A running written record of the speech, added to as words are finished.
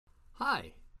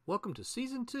Hi, welcome to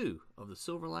Season 2 of the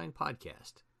Silverline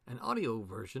Podcast, an audio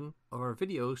version of our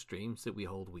video streams that we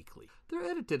hold weekly. They're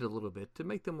edited a little bit to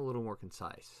make them a little more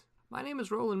concise. My name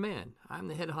is Roland Mann. I'm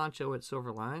the head honcho at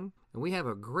Silverline, and we have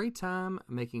a great time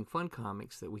making fun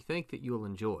comics that we think that you'll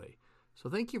enjoy. So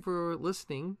thank you for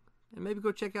listening, and maybe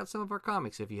go check out some of our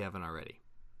comics if you haven't already.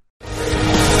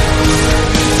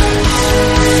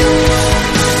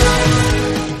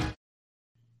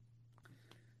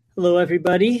 Hello,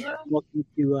 everybody. Welcome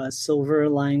to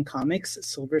Silverline Comics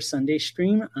Silver Sunday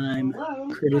stream. I'm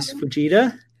Curtis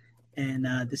Fujita, and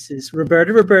this is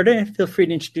Roberta. Roberta, feel free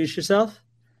to introduce yourself.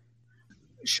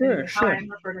 Sure. Hi, I'm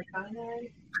Roberta Conrad,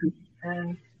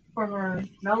 and former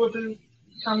Malibu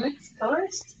Comics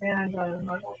colorist and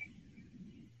model,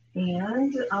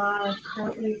 and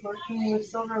currently working with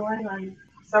Silverline on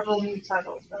several new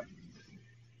titles.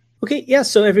 Okay, yeah,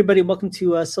 so everybody, welcome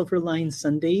to Silverline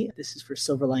Sunday. This is for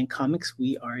Silverline Comics.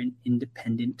 We are an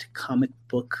independent comic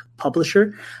book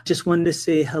publisher. Just wanted to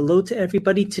say hello to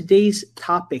everybody. Today's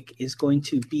topic is going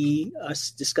to be us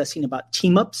discussing about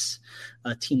team-ups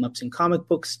in comic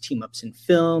books, team-ups in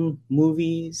film,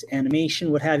 movies,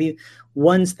 animation, what have you.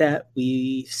 Ones that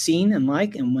we've seen and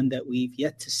like, and one that we've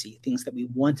yet to see, things that we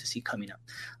want to see coming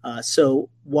up. So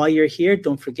while you're here,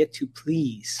 don't forget to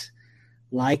please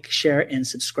like, share, and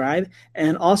subscribe.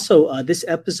 And also, this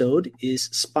episode is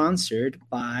sponsored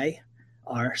by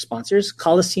our sponsors,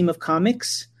 Coliseum of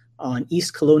Comics on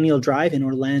East Colonial Drive in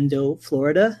Orlando,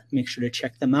 Florida. Make sure to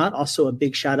check them out. Also, a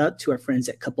big shout out to our friends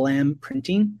at Kablam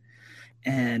Printing.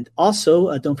 And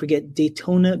also, don't forget,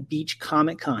 Daytona Beach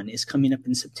Comic Con is coming up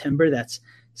in September. That's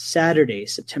Saturday,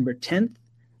 September 10th.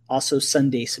 Also,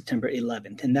 Sunday, September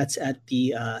 11th. And that's at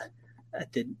the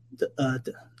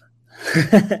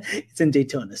it's in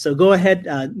Daytona. So go ahead.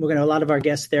 We're going to have a lot of our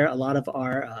guests there, a lot of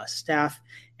our staff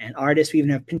and artists. We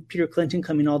even have Peter Clinton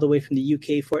coming all the way from the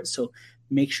UK for it. So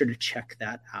make sure to check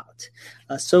that out.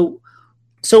 So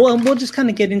we'll just kind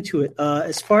of get into it.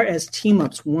 As far as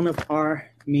team-ups, one of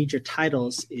our major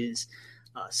titles is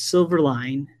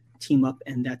Silverline team-up,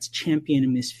 and that's Champion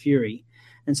and Miss Fury.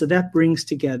 And so that brings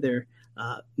together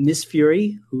Miss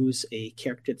Fury, who's a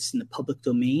character that's in the public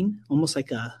domain, almost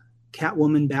like a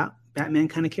Catwoman, Batman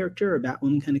kind of character or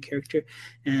Batwoman kind of character,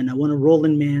 and one of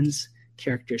Roland Mann's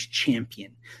characters,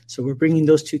 Champion. So we're bringing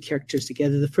those two characters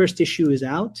together. The first issue is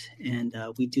out, and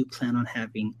we do plan on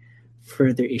having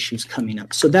further issues coming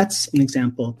up. So that's an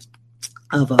example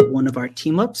of one of our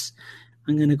team-ups.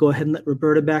 I'm going to go ahead and let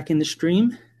Roberta back in the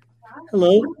stream.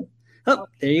 Hello. Oh,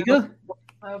 there you go.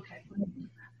 Okay.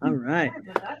 All right.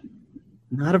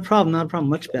 Not a problem.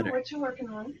 Much better. What you working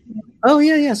on? Oh,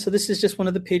 yeah. So this is just one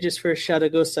of the pages for Shadow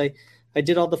Ghosts. I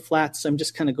did all the flats, so I'm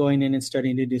just kind of going in and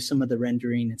starting to do some of the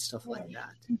rendering and stuff like that.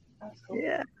 That's cool.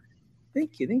 Yeah.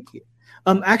 Thank you.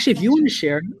 Actually, if you want to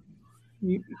share,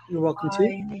 you're welcome to.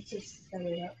 I need to set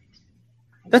it up.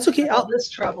 That's okay. All this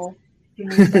trouble.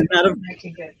 I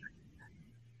can get.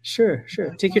 Sure.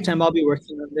 Take your time. I'll be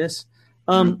working on this.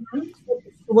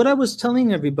 What I was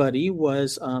telling everybody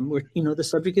was, the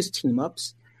subject is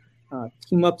team-ups.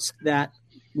 Team-ups that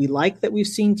we like that we've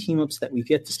seen, team-ups that we've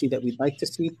yet to see that we'd like to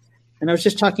see. And I was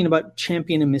just talking about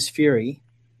Champion and Miss Fury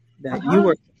that you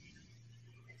were.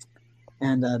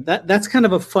 And that's kind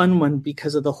of a fun one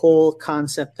because of the whole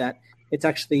concept that it's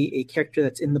actually a character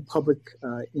that's in the public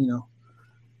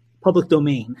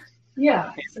domain.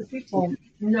 Yeah, so people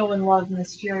know and love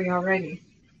Miss Fury already.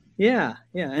 Yeah.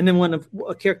 And then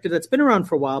a character that's been around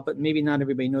for a while, but maybe not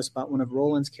everybody knows about, one of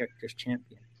Roland's characters,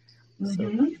 Champion. So,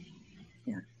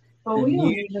 yeah. Well, we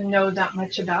don't even know that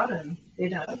much about him. We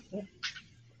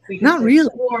not really.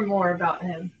 Explore more about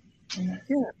him.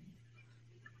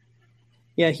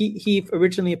 Yeah, he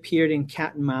originally appeared in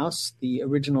Cat and Mouse, the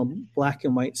original black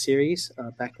and white series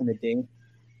back in the day.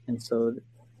 And so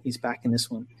he's back in this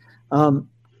one.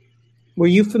 Were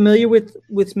you familiar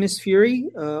with Miss Fury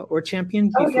or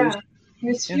Champion? Oh, yeah.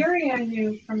 Miss Fury I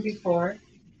knew from before.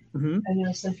 Mm-hmm. I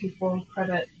know some people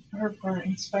credit her for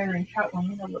inspiring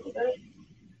Catwoman a little bit.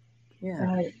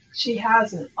 Yeah. She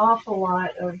has an awful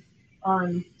lot of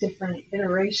different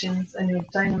iterations. I know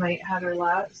Dynamite had her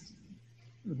last.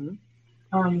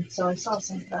 Mm-hmm. So I saw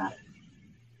some of that.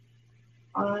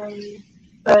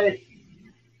 But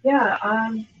yeah,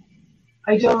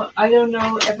 I don't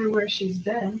know everywhere she's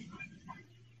been.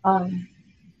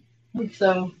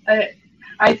 So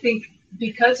I think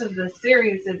because of the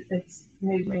series, it's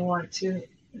made me want to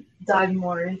dive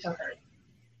more into her.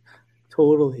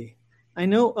 Totally. I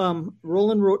know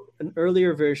Roland wrote an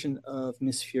earlier version of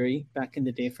Miss Fury back in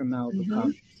the day from Malibu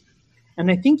Comics.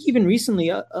 And I think even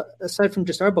recently, aside from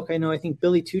just our book, I think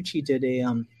Billy Tucci did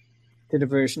a did a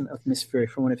version of Miss Fury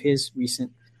for one of his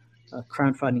recent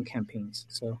crowdfunding campaigns.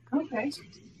 So Okay.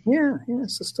 yeah.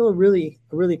 So still a really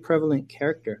prevalent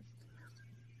character.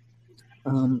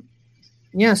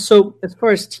 Yeah. So as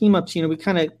far as team ups, we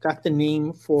kind of got the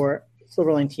name for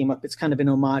Silverline Team Up. It's kind of an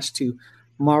homage to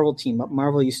Marvel Team Up.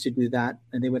 Marvel used to do that,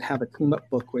 and they would have a team up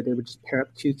book where they would just pair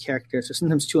up two characters, or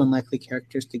sometimes two unlikely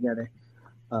characters together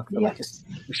for like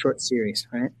a short series,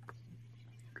 right?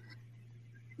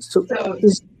 So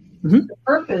the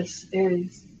purpose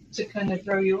is to kind of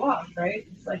throw you off, right?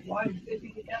 It's like, why did they be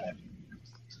together?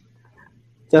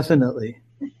 Definitely.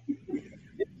 Do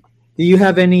you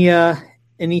have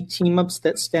any team ups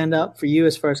that stand out for you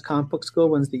as far as comic books go?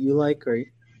 Ones that you like or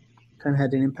kind of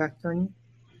had an impact on you?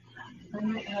 I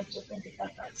might have to think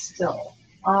about that still.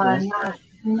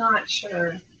 Not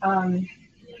sure.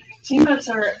 Team ups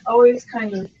are always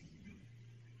kind of.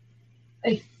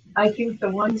 I think the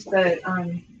ones that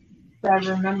I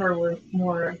remember were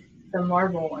more the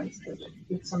Marvel ones because it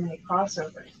did so many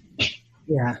crossovers.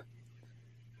 Yeah.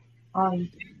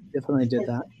 Definitely did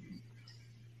that.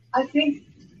 I think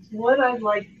what I'd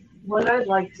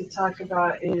like to talk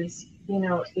about is,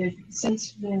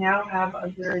 since we now have a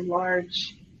very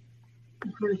large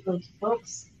group of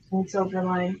books in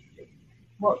Silverline,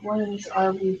 what ones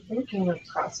are we thinking of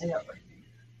crossing over?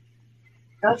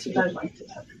 That's what I'd like to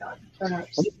talk about.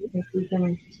 Perhaps if we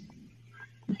can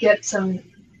get some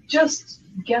just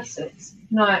guesses,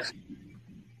 not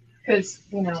because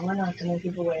we're not going to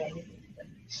give away anything.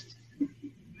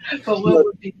 But what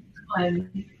would be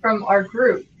fun from our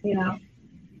group,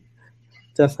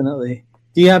 Definitely.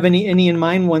 Do you have any in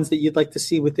mind, ones that you'd like to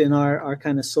see within our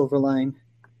kind of Silverline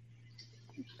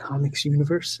comics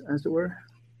universe, as it were?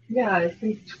 Yeah, I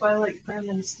think Twilight Prime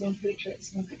and Stone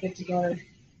Patriots need to get together.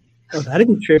 Oh, that'd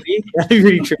be trippy. That'd be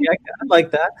really trippy. I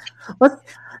like that. Well,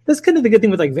 that's kind of the good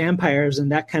thing with like vampires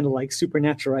and that kind of like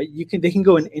supernatural, right? They can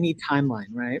go in any timeline,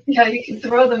 right? Yeah, you can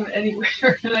throw them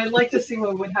anywhere, and I'd like to see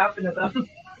what would happen to them.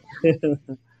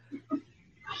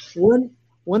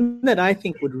 One that I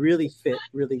think would really fit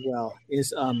really well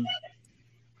is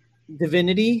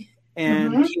Divinity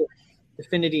and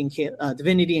Divinity and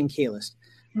Kaelist.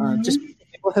 Just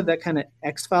they both have that kind of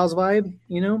X-Files vibe,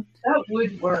 That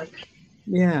would work.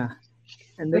 Yeah,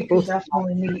 and they both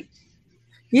definitely meet.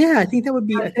 Yeah, I think that would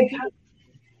be.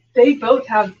 They both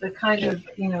have the kind of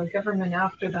government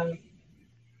after them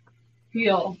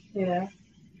feel. Yeah.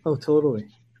 Oh, totally.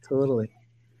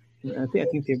 I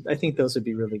think those would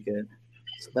be really good.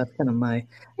 So that's kind of my.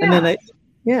 Yeah. And then I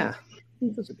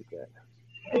think those would be good.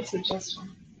 I'd suggest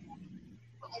one.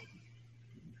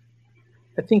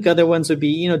 I think other ones would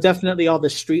be, definitely all the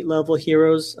street level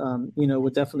heroes,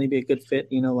 would definitely be a good fit.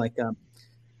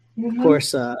 Of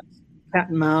course, Cat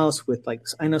and Mouse with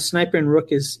I know Sniper and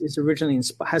Rook is originally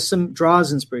has some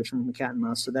draws inspiration from Cat and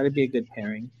Mouse, so that'd be a good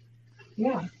pairing.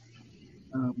 Yeah.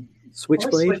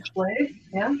 Switchblade.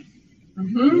 Yeah.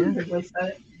 Mm-hmm.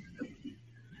 Yeah.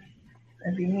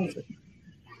 That'd be neat.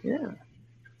 Yeah.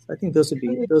 So I think those would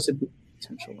be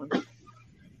potential ones.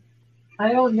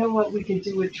 I don't know what we could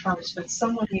do with Trunks, but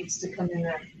someone needs to come in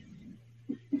there.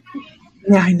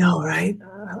 Yeah, I know, right?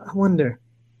 I wonder.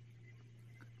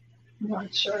 I'm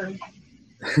not sure.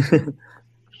 You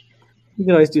could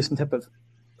always do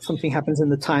something happens in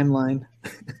the timeline.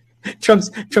 Trump's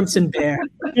in Bear.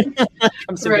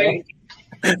 Trump's in right.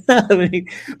 Bear.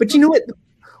 But you know what?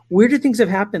 Weirder things have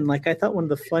happened. Like I thought one of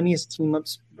the funniest team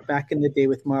ups back in the day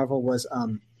with Marvel was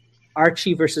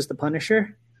Archie versus the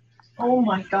Punisher. Oh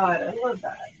my God, I love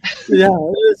that. Yeah,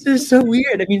 it's just so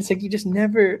weird. I mean, it's like you just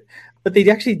never, but they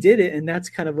actually did it, and that's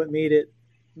kind of what made it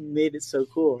so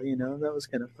cool. That was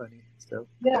kind of funny. So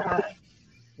yeah.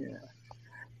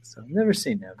 So never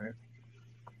say never.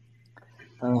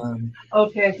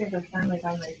 Okay, I think I finally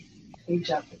got my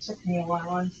page up. It took me a while.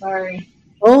 I'm sorry.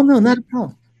 Oh no, not a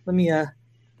problem. Let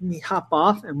me hop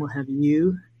off, and we'll have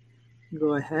you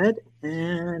go ahead.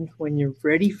 And when you're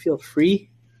ready, feel free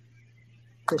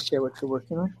to share what you're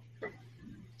working on.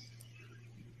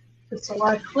 It's a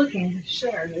lot of clicking to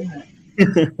share, isn't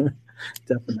it?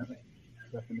 Definitely.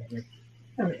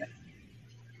 There we go.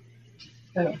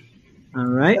 So, all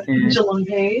right. Pendulum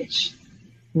page.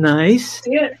 Nice.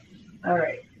 See it? All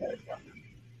right. There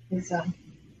we go.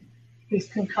 He's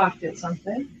concocted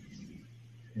something.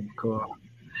 Cool.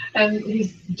 And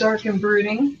he's dark and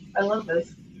brooding. I love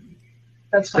this.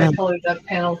 That's why I colored that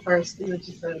panel first. It was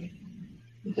just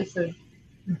a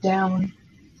down.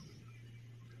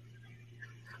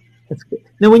 That's good.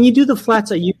 Now, when you do the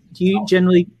flats, do you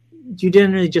generally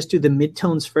just do the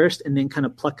midtones first and then kind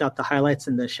of pluck out the highlights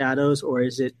and the shadows, or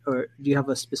do you have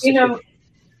a specific?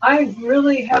 I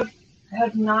really have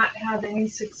have not had any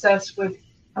success with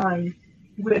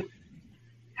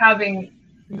having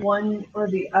one or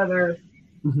the other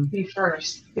be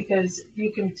first, because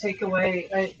you can take away.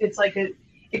 It's like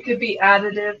it could be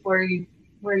additive where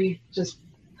you just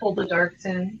pull the darks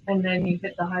in and then you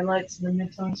hit the highlights and the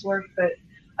midtones work. But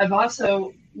I've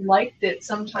also liked it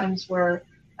sometimes where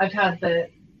I've had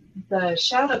the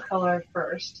shadow color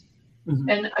first,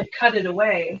 and I cut it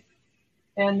away,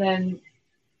 and then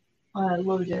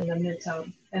load in the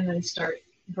midtone, and then start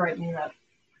brightening up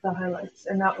the highlights,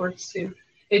 and that works too.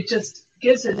 It just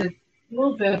gives it a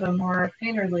little bit of a more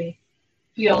painterly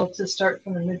feel to start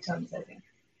from the midtones, I think,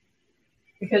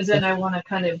 because then I want to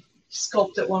kind of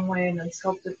sculpt it one way and then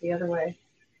sculpt it the other way.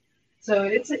 So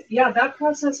that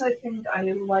process I think I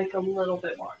like a little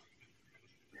bit more,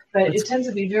 but it tends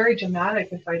to be very dramatic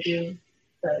if I do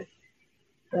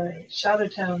the shadow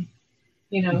tone,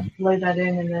 lay that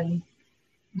in and then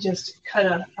just cut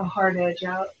a hard edge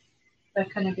out. That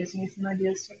kind of gives me some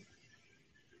ideas too.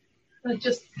 But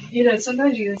just,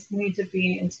 sometimes you just need to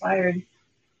be inspired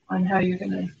on how you're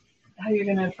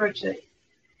gonna approach it.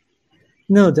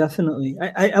 No, definitely.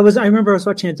 I remember I was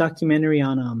watching a documentary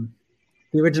on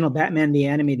the original Batman the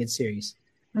Animated Series,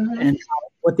 and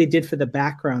what they did for the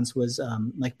backgrounds was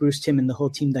like Bruce Timm and the whole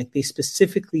team, like they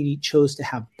specifically chose to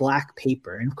have black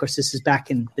paper, and of course this is back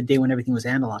in the day when everything was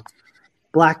analog.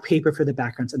 Black paper for the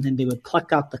backgrounds, and then they would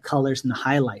pluck out the colors and the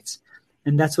highlights,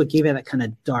 and that's what gave it that kind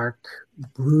of dark,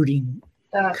 brooding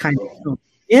kind of.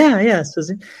 Yeah. So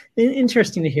it's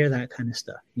interesting to hear that kind of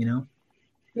stuff,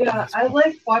 Yeah, I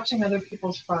like watching other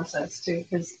people's process too,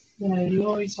 because you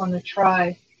always want to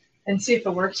try and see if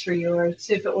it works for you, or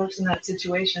see if it works in that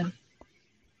situation.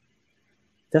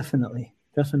 Definitely.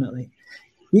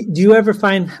 Do you ever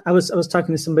find, I was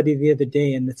talking to somebody the other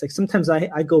day, and it's like sometimes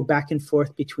I go back and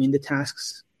forth between the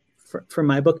tasks for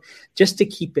my book just to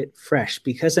keep it fresh,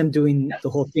 because I'm doing the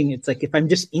whole thing. It's like if I'm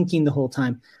just inking the whole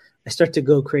time, I start to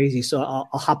go crazy. So I'll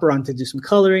hop around to do some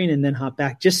coloring and then hop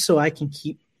back just so I can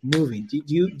keep moving. Do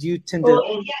you tend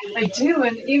to? I do,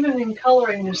 and even in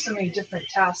coloring, there's so many different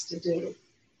tasks to do.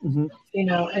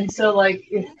 And so like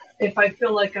if I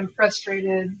feel like I'm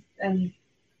frustrated and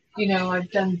I've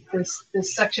done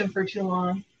this section for too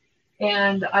long,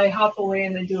 and I hop away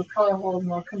and then do a color hold,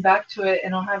 and I'll come back to it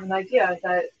and I'll have an idea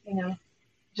that,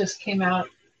 just came out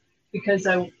because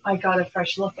I got a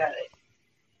fresh look at it.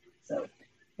 So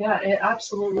yeah, it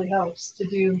absolutely helps to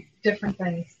do different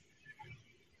things.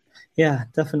 Yeah,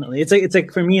 definitely. It's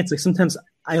like for me, it's like sometimes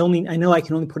I know I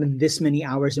can only put in this many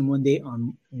hours in one day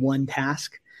on one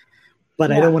task,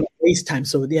 but I don't want to waste time.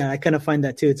 So I kind of find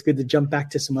that too. It's good to jump back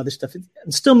to some other stuff.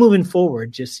 I'm still moving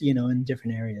forward, just, in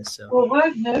different areas. So, well, what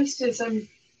I've noticed is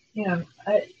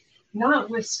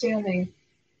notwithstanding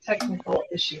technical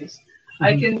issues,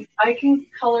 I can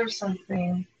color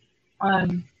something,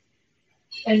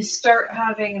 and start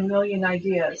having a million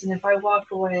ideas. And if I walk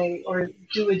away or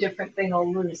do a different thing,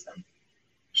 I'll lose them.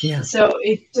 Yeah. So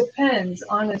it depends,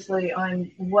 honestly,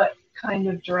 on what kind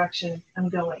of direction I'm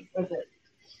going with it.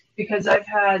 Because I've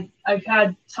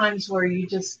had times where you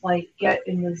just like get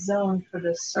in the zone for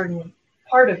this certain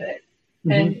part of it,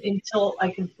 and until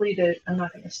I complete it, I'm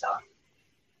not going to stop.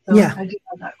 So I do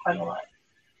have that quite a lot.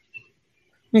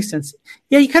 Makes sense.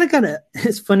 Yeah, you kind of gotta.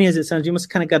 As funny as it sounds, you must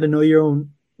kind of got to know your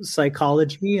own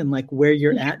psychology and like where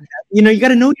you're at. You got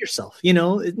to know yourself.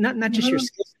 Not just your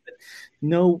skills, but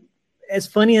know. As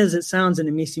funny as it sounds, and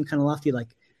it may seem kind of lofty, like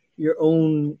your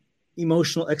own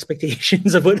emotional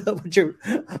expectations of what you're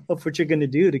going to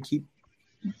do to keep.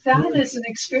 That is an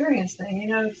experience thing.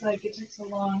 It's like it takes a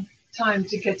long time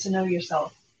to get to know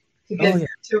yourself, to get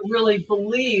to really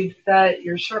believe that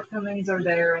your shortcomings are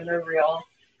there and they're real,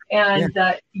 and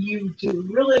that you do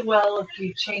really well if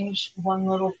you change one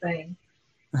little thing,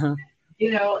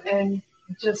 and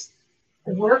just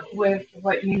work with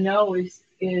what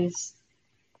is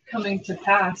coming to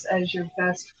pass as your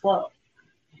best flow.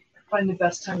 Find the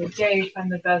best time of day, find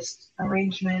the best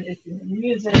arrangement. If you're in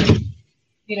music,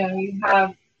 you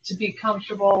have to be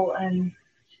comfortable and,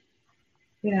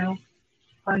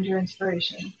 find your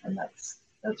inspiration. And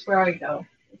that's where I go.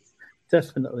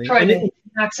 Definitely. Try to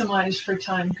maximize for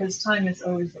time, because time is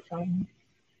always a problem.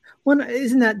 Well,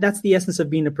 isn't that's the essence of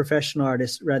being a professional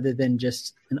artist rather than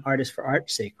just an artist for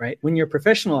art's sake, right? When you're a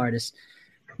professional artist,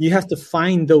 you have to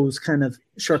find those kind of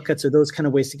shortcuts or those kind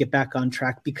of ways to get back on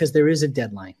track, because there is a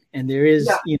deadline and there is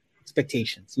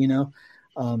expectations.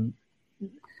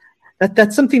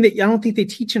 That's something that I don't think they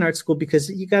teach in art school, because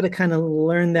you got to kind of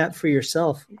learn that for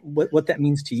yourself, what that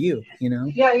means to you.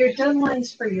 Yeah, your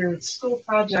deadlines for your school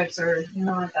projects are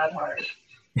not that hard.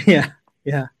 Yeah.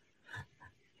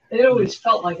 It always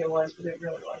felt like it was, but it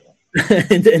really wasn't.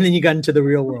 and then you got into the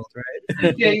real world,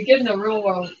 right? Yeah, you get in the real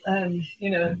world, and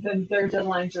then their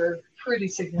deadlines are pretty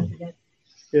significant.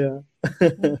 Yeah.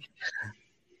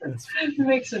 It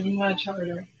makes it much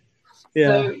harder. Yeah.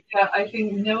 So yeah, I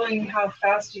think knowing how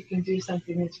fast you can do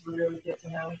something is really good to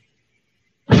know.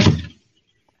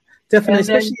 Definitely, And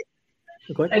especially.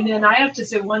 And then I have to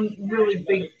say one really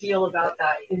big deal about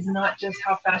that is not just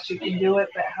how fast you can do it,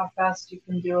 but how fast you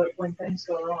can do it when things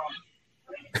go wrong.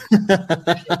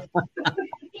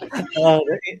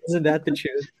 Isn't that the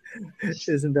truth?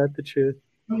 Isn't that the truth?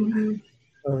 Mm-hmm.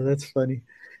 Oh, that's funny.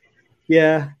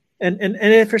 Yeah.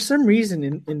 And for some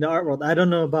reason in the art world, I don't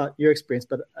know about your experience,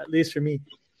 but at least for me,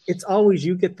 it's always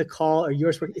you get the call or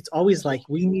yours work. It's always like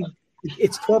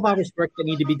it's 12 hours work that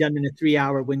need to be done in a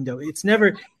 3-hour window. It's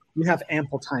never you have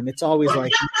ample time. It's always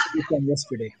like you done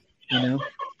yesterday, Yeah,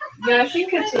 I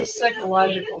think it's a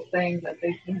psychological thing that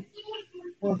they think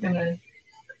we're gonna,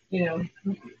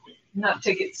 not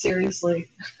take it seriously.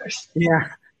 Yeah.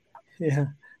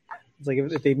 It's like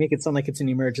if they make it sound like it's an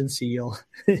emergency, you'll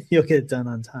get it done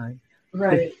on time.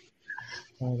 Right.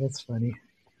 Oh, that's funny.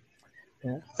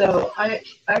 Yeah. So I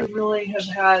really have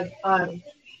had a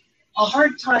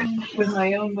hard time with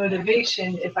my own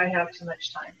motivation if I have too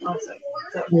much time. Also,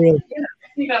 so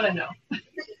you gotta know.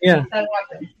 Yeah. That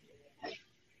happens.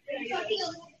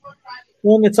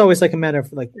 Well, it's always like a matter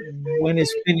of like when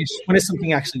is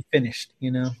something actually finished?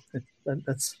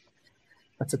 That's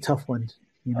a tough one.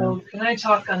 Oh, can I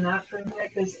talk on that for a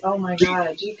minute? Because oh my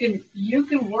God, you can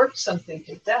work something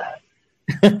to death.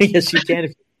 Yes, you can if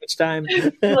you have much time.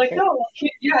 You're like, oh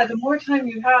yeah, the more time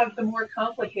you have, the more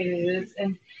complicated it is,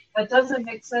 and that doesn't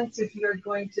make sense if you're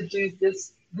going to do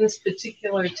this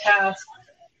particular task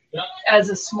as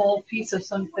a small piece of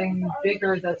something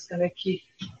bigger that's going to keep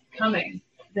coming.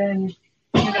 Then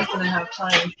you're not going to have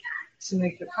time to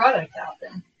make the product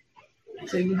happen.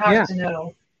 So you have to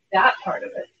know that part of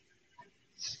it.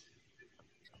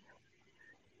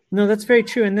 No, that's very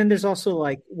true. And then there's also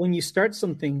like when you start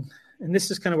something, and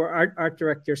this is kind of where art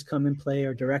directors come in play,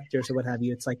 or directors or what have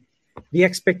you. It's like the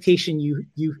expectation you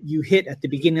hit at the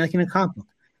beginning, like in a comic book.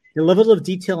 The level of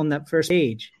detail on that first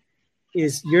page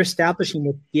is you're establishing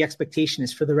what the expectation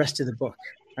is for the rest of the book,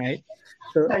 right?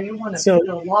 So you want to put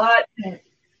a lot in,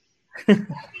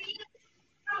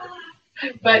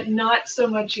 but not so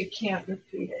much you can't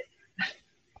repeat it.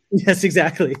 Yes,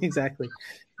 exactly.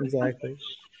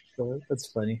 So that's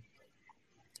funny.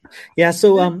 Yeah.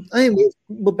 So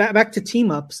well, back to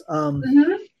team ups.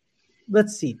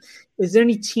 Let's see. Is there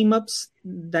any team ups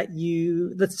that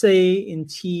let's say in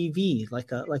TV,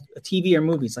 like a TV or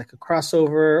movies, like a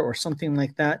crossover or something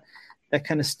like that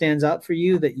kind of stands out for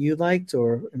you that you liked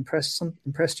or impressed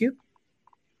you?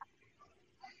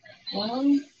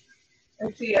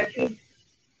 Let's see. I think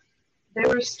they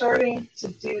were starting to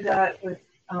do that with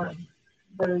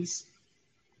those.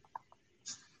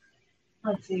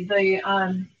 Let's see, the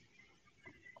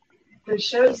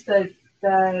shows that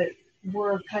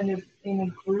were kind of in a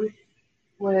group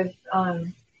with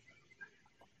I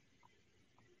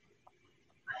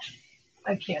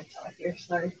can't talk here.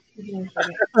 Sorry.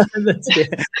 That's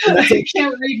good. I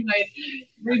can't read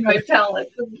my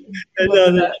palette.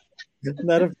 No,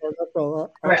 not a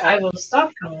problem. All right, I will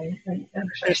stop calling and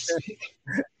try to speak.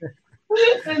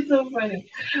 It's so funny.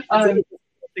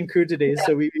 Crew today,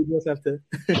 so we both have to.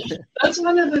 That's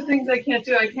one of the things I can't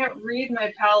do. I can't read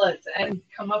my palettes and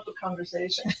come up with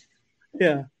conversation.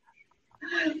 Yeah.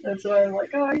 That's why I'm like,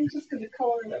 oh, I'm just going to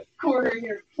color in that corner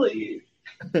here, please.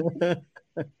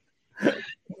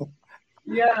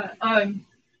 Yeah.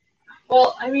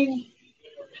 Well, I mean,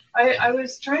 I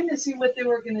was trying to see what they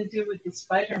were going to do with the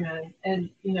Spider-Man,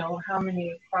 and how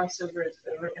many crossovers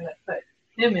they were going to put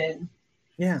him in.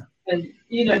 Yeah. And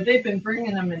they've been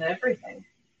bringing him in everything.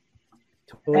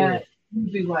 Totally.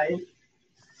 Movie-wise.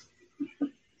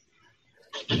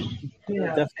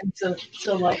 Yeah. And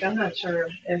so like I'm not sure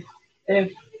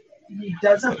if he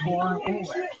doesn't belong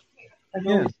anywhere. I've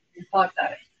always thought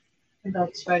that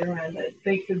about Spider-Man, that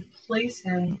they could place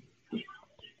him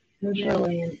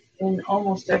literally in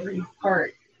almost every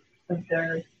part of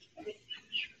their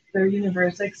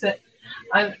universe, except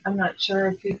I'm not sure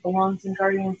if he belongs in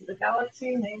Guardians of the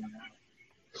Galaxy, maybe not.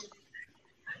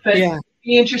 But it'd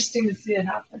be interesting to see it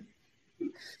happen.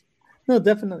 No,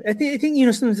 definitely. I think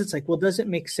sometimes it's like, well, does it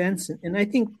make sense? And I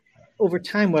think over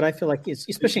time, what I feel like is,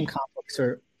 especially in comics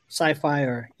or sci-fi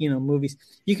or movies,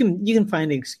 you can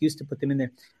find an excuse to put them in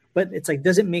there, but it's like,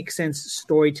 does it make sense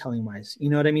storytelling wise? You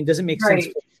know what I mean? Does it make sense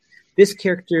for this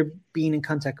character being in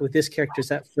contact with this character? Does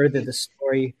that further the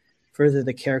story, further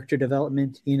the character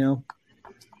development?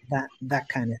 That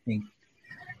kind of thing.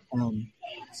 So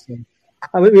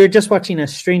We were just watching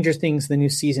Stranger Things, the new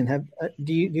season.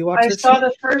 Do you watch I this saw show?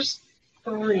 the first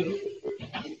 3.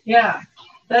 Yeah,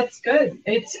 that's good.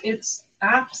 It's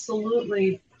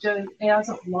absolutely just, it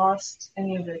hasn't lost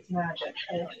any of its magic.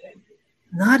 I don't think.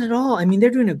 Not at all. I mean, they're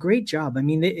doing a great job. I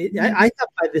mean, I thought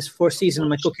by this 4th season, I'm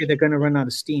like, okay, they're going to run out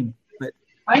of steam, but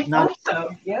I not. thought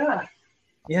so. Yeah.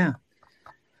 Yeah.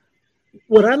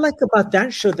 What I like about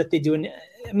that show that they do, and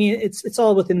I mean, it's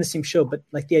all within the same show, but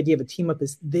like the idea of a team up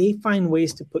is they find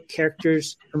ways to put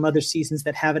characters from other seasons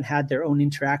that haven't had their own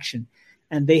interaction,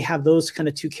 and they have those kind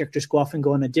of 2 characters go off and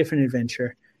go on a different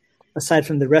adventure, aside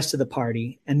from the rest of the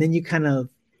party, and then you kind of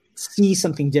see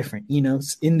something different, in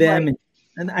them, Right.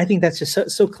 and I think that's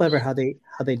just so clever how they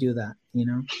do that,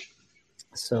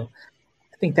 So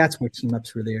I think that's where team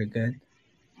ups really are good.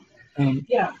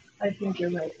 Yeah, I think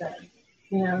you're right there.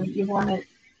 You want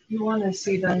to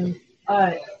see them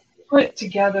put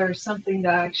together something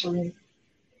that actually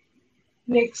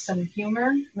makes some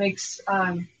humor, makes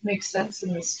sense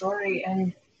in the story,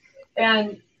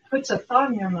 and puts a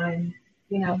thought in your mind,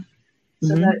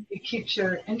 so that it keeps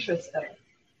your interest there.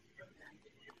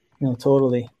 No,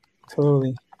 totally.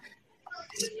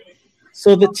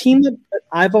 So the team that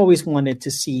I've always wanted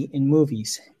to see in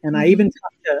movies, and I even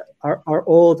talked to our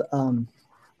old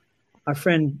our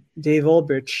friend Dave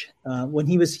Olbrich when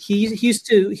he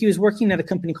was working at a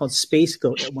company called Space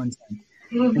Goat at one time.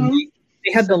 Mm-hmm. And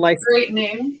they had the license. Great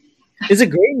name. It's a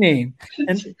great name.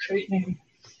 It's a great name.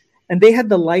 And they had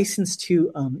the license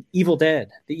to Evil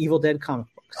Dead, the Evil Dead comic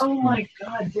books. Oh my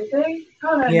God, did they?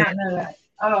 How did I not know that?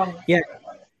 Oh yeah.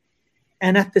 God.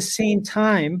 And at the same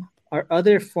time, our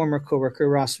other former coworker,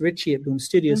 Ross Ritchie at Boom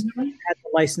Studios, had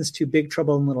the license to Big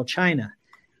Trouble in Little China.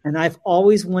 And I've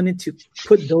always wanted to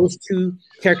put those 2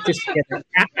 characters together,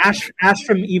 Ash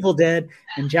from Evil Dead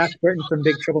and Jack Burton from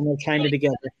Big Trouble in Little China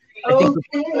together. I think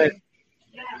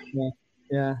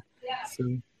yeah. So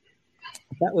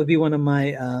that would be one of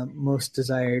my most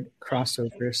desired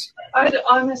crossovers. I'd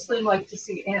honestly like to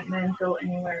see Ant-Man go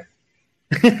anywhere.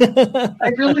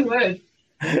 I really would.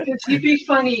 Because he'd be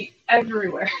funny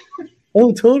everywhere.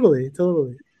 Oh, totally.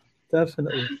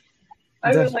 Definitely.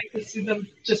 I would like to see them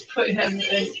just put him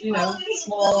in,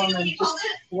 small and then just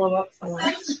blow up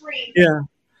somewhere. Yeah.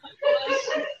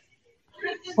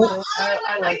 So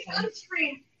I like him.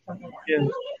 Yeah.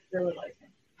 Really like him.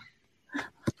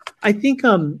 I think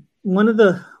one of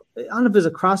the, I don't know if there's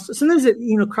a sometimes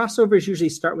crossovers usually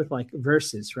start with like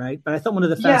verses, right? But I thought one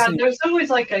of the fascinating. Yeah, there's always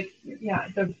like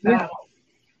the battle.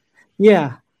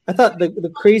 Yeah. I thought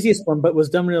the craziest one, but was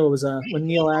done real, was when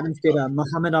Neil Adams did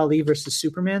Muhammad Ali versus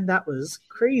Superman. That was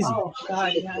crazy. Oh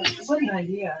God, yeah, what an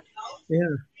idea.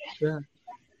 Yeah.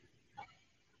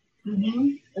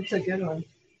 It's a good one.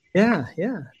 Yeah,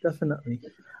 definitely.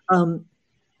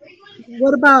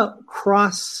 What about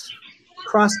cross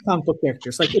comic book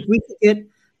characters? Like if we could get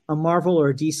a Marvel or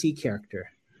a DC character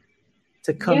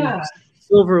to come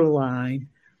Silverline.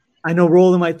 I know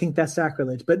Roland might think that's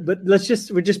sacrilege, but we're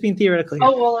just being theoretical here.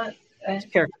 Oh well,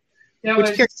 character. I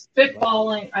was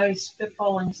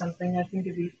spitballing something. I think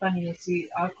it'd be funny to see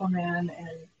Aquaman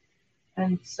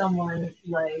and someone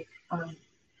like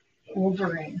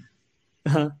Wolverine.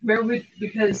 Uh-huh.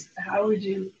 Because how would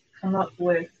you come up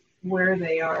with where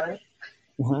they are?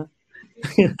 Uh-huh.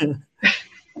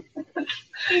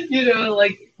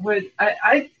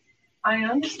 I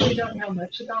honestly don't know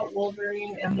much about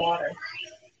Wolverine and water.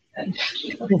 And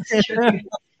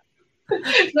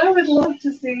I would love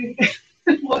to see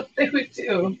what they would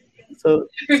do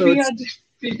if he had to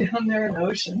be down there in the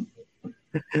ocean.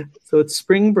 So it's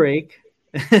spring break.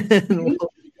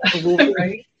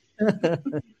 Right.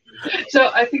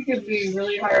 So I think it'd be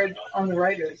really hard on the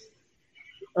writers.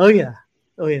 Oh yeah.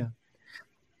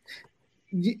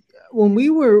 When we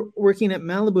were working at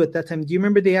Malibu at that time, do you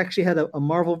remember they actually had a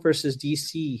Marvel versus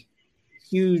DC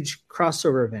huge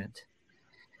crossover event?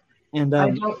 And I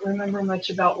don't remember much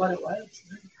about what it was.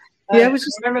 I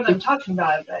remember them talking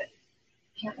about it, but I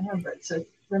can't remember it. So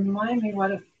remind me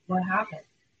what happened.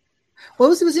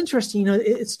 Well, it was interesting.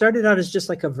 It started out as just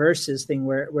like a versus thing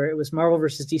where it was Marvel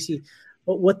versus DC.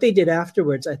 But what they did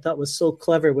afterwards, I thought was so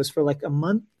clever, was for like a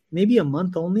month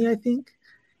only, I think.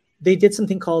 They did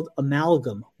something called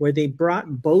Amalgam, where they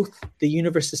brought both the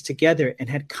universes together and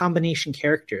had combination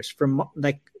characters from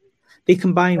they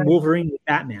combined Wolverine with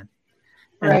Batman.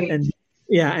 And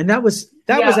that was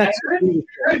actually.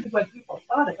 I heard what people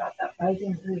thought about that, but I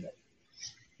didn't read it.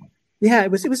 Yeah, it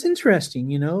was interesting,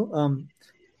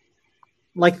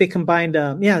 like they combined.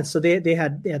 So they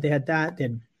had that.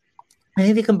 Then I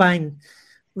think they combined.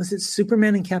 Was it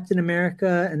Superman and Captain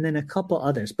America, and then a couple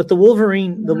others? But the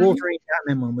Wolverine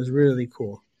Batman one was really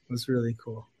cool.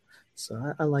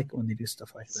 So I like it when they do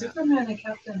stuff like that. Superman and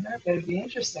Captain America would be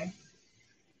interesting.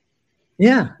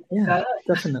 Yeah,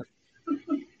 definitely.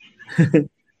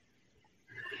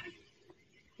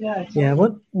 Yeah. Yeah,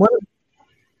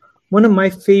 one of my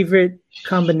favorite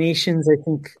combinations, I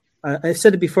think, I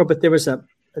said it before, but there was a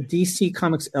DC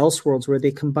Comics Elseworlds where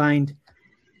they combined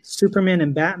Superman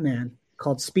and Batman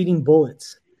called Speeding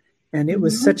Bullets. And it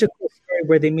was such a cool story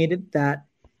where they made it that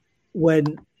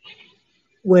when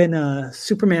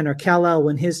Superman or Kal-El,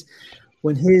 when his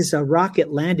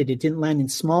rocket landed, it didn't land in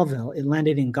Smallville, it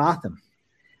landed in Gotham.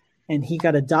 And he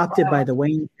got adopted by the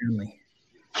Wayne family.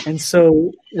 And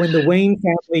so when the Wayne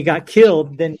family got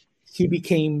killed, then he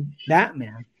became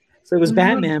Batman. So it was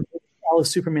Batman with all of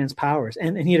Superman's powers.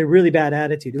 And he had a really bad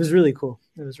attitude. It was really cool.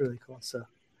 So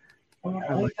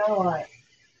I like that a lot.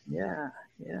 Yeah.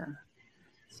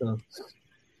 So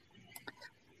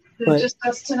Is it just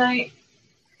us tonight?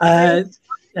 I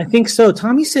think so.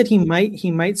 Tommy said he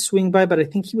might swing by, but I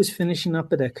think he was finishing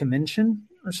up at a convention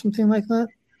or something like that.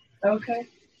 Okay.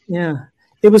 Yeah.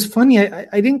 It was funny.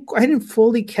 I didn't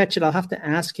fully catch it. I'll have to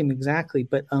ask him exactly,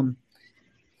 but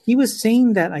he was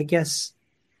saying that I guess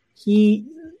he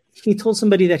told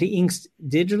somebody that he inks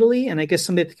digitally, and I guess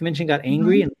somebody at the convention got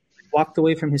angry and walked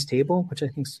away from his table, which I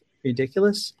think is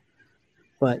ridiculous.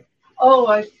 But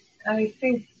I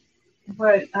think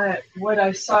what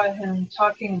I saw him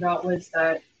talking about was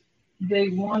that they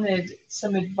wanted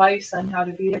some advice on how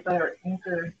to be a better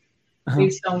inker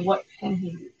based on what pen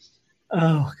he used.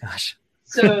 Oh gosh.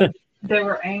 So they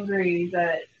were angry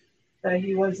that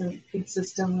he wasn't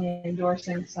consistently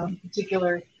endorsing some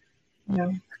particular,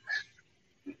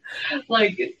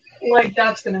 like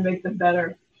that's going to make them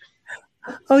better.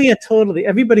 Oh yeah, totally.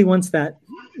 Everybody wants that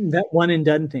one and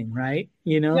done thing, right?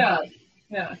 Yeah.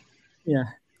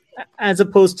 As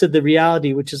opposed to the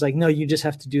reality, which is like, no, you just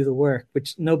have to do the work,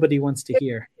 which nobody wants to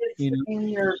hear. It's in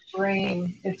your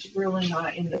brain. It's really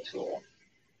not in the tool.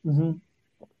 Mm-hmm.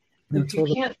 No, if you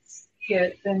can't see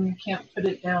it, then you can't put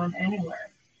it down anywhere.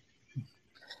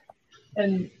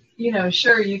 And,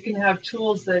 sure, you can have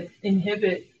tools that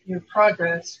inhibit your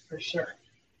progress for sure.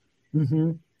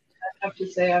 Mm-hmm. I have to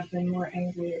say I've been more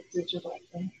angry at digital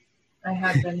than I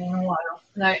have been in a while.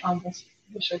 And I almost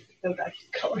wish I could go back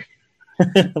to color.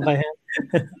 By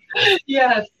hand.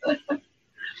 Yes.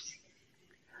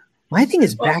 My thing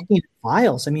is backing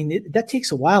files. I mean, that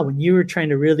takes a while when you were trying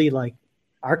to really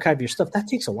archive your stuff. That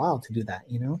takes a while to do that,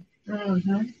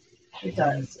 Mm-hmm. It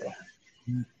does.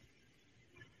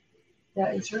 Yeah,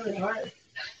 it's really hard.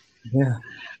 Yeah.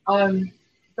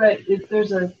 But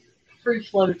there's a free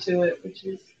flow to it, which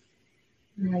is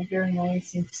very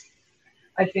nice. And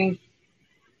I think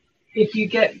if you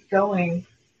get going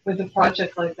with a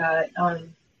project like that,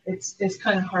 it's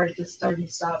kind of hard to start and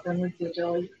stop. And with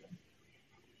digital,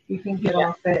 you can get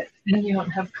off it, and you don't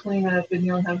have cleanup, and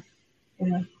you don't have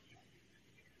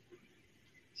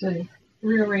to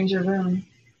rearrange your room.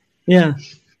 Yeah.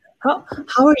 How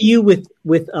are you with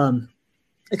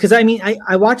because I mean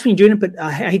I watch when you're doing it, but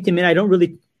I hate to admit I don't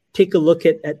really take a look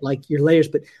at like your layers.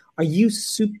 But are you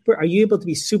able to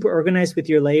be super organized with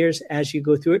your layers as you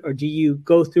go through it, or do you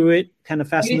go through it kind of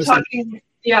fast? Are you talking?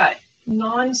 Yeah,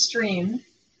 non-stream.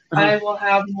 I will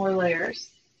have more layers.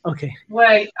 Okay.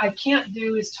 What I can't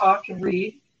do is talk and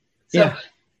read.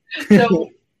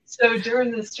 So, so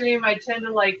during the stream, I tend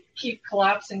to keep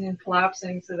collapsing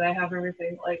so that I have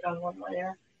everything on one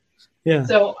layer. Yeah.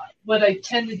 So what I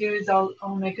tend to do is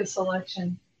I'll make a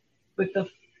selection with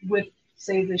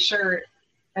say the shirt,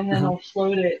 and then I'll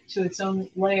float it to its own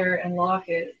layer and lock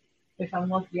it if I'm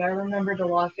lucky. I remember to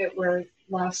lock it where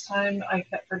last time I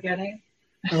kept forgetting.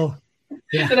 Oh.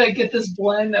 Yeah. But I get this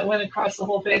blend that went across the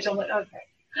whole page. I'm like, okay.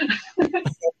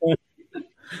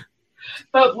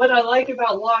 But what I like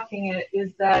about locking it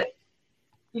is that,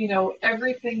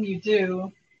 everything you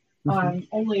do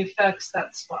only affects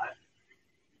that spot.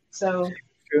 So,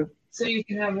 True. So you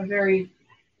can have a very,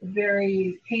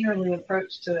 very painterly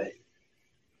approach to it.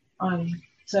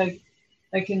 So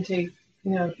I can take,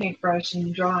 a paintbrush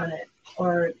and draw on it,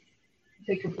 or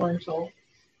take a blend tool.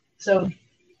 So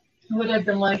what I've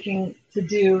been liking to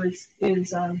do is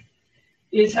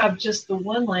have just the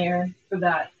one layer for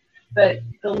that. But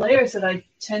the layers that I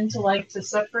tend to like to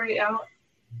separate out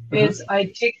is I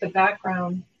take the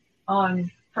background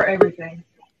on for everything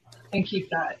and keep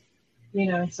that,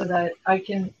 so that I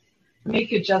can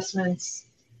make adjustments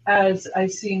as I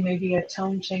see maybe a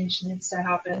tone change needs to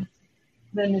happen.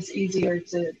 Then it's easier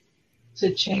to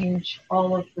change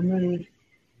all of the mood.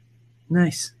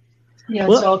 Nice. Yeah,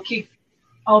 so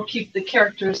I'll keep the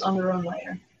characters on their own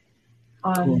layer.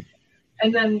 Cool.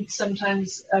 And then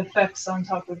sometimes effects on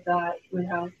top of that would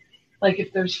have Like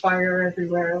if there's fire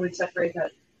everywhere, I would separate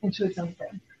that into its own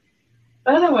thing.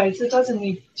 But otherwise, it doesn't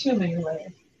need too many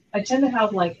layers. I tend to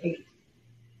have like 8,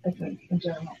 I think, in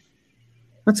general.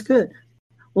 That's good.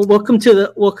 Well, welcome to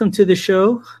the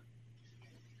show,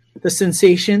 the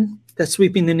sensation that's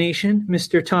sweeping the nation,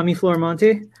 Mr. Tommy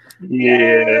Flormonte. Yeah.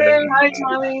 Hey, hi,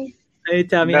 Tommy. Hey,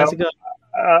 Tommy, No, how's it going?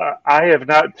 I have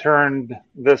not turned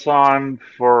this on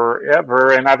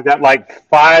forever, and I've got like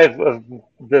 5 of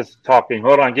this talking.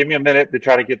 Hold on, give me a minute to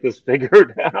try to get this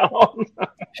figured out.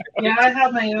 Yeah, I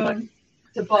have my own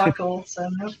debacle, so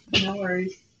no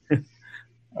worries.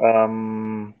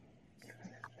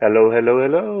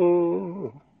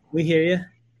 Hello. We hear you.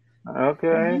 Okay.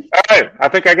 All right. I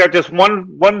think I got just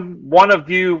one of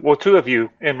you, well, 2 of you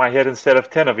in my head instead of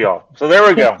 10 of y'all. So there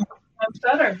we go. That's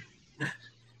better.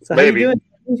 So Maybe. how you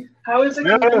doing? How is the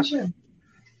Yeah. convention?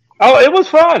 Oh, it was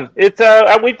fun. It's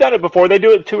we've done it before. They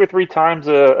do it 2 or 3 times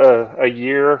a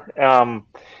year.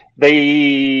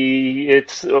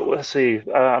 Let's see.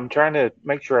 I'm trying to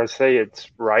make sure I say it's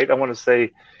right. I want to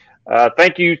say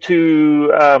thank you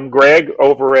to Greg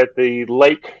over at the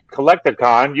Lake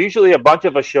Collecticon. Usually a bunch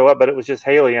of us show up, but it was just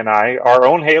Haley and I, our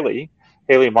own Haley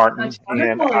Martin. That's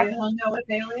wonderful. You hung out with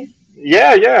Haley.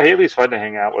 Yeah, Haley's fun to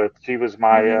hang out with. She was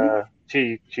my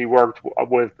she worked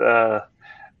with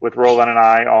Roland and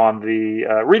I on the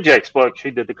Rejects book.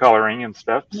 She did the coloring and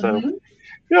stuff. So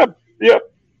yep.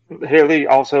 Haley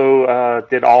also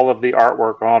did all of the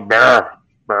artwork on Bear,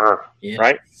 Yeah.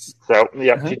 right? So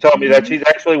she told me that she's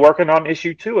actually working on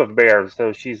issue 2 of Bear.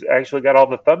 So she's actually got all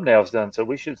the thumbnails done. So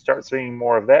we should start seeing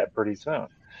more of that pretty soon.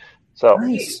 So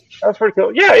Nice. that's pretty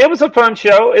cool. Yeah, it was a fun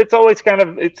show. It's always kind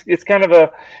of it's kind of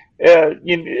a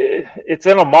it's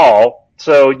in a mall,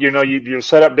 so you're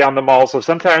set up down the mall. So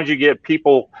sometimes you get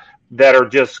people that are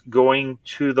just going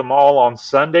to the mall on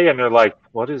Sunday, and they're like,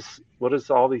 "What is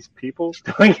all these people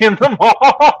doing in the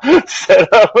mall?"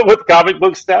 Set up with comic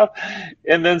book stuff,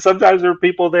 and then sometimes there are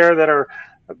people there that are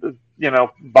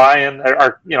buying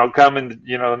or coming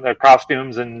in their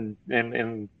costumes and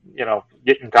getting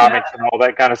comics and all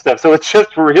that kind of stuff. So it's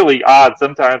just really odd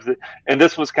sometimes. And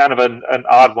this was kind of an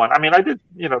odd one. I mean, I did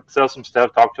sell some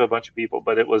stuff, talk to a bunch of people,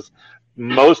 but it was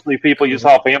mostly people. You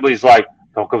saw families like,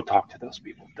 don't go talk to those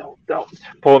people. Don't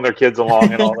pulling their kids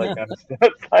along and all that kind of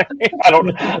stuff. I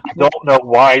don't know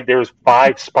why there's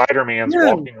 5 Spider-Mans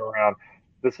walking around.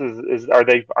 This is are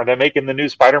they making the new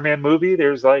Spider-Man movie?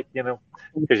 There's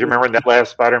because you remember in that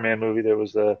last Spider-Man movie there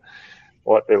was 3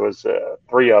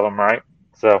 of them, right?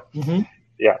 So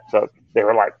so they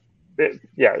were like,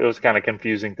 it was kind of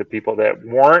confusing to people that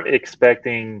weren't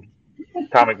expecting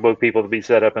comic book people to be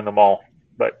set up in the mall.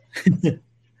 But yeah,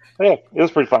 it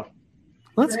was pretty fun.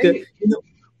 Well, that's good.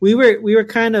 We were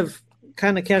kind of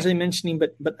casually mentioning,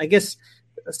 but I guess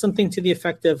something to the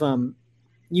effect of I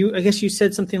guess you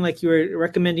said something like you were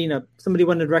recommending somebody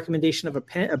wanted a recommendation of a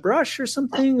brush or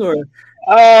something, or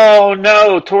oh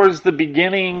no, towards the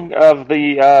beginning of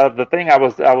the thing I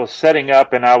was setting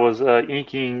up, and I was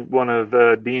inking one of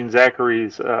Dean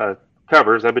Zachary's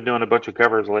covers. I've been doing a bunch of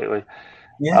covers lately.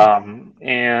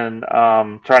 And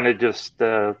trying to just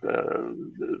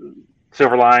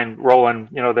Silverline, Roland,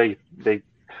 they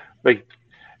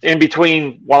in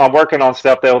between while I'm working on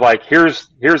stuff, they were like, here's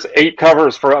 8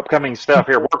 covers for upcoming stuff.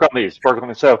 Here, work on these.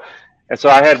 So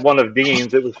I had one of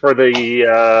Dean's. It was for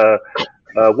the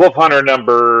Wolf Hunter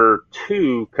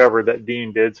 #2 cover that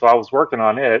Dean did. So I was working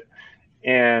on it,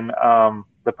 and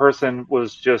the person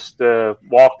was just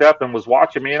walked up and was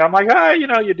watching me, and I'm like, you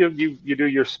do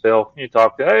your spill. You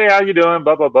talk to, hey, how you doing?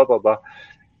 Blah blah blah blah blah.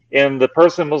 And the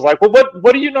person was like, well,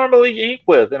 what do you normally ink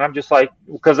with? And I'm just like,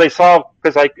 because I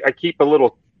keep a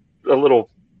little, I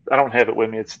don't have it with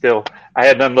me. It's still, I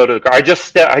hadn't unloaded the car. I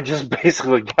just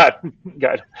basically got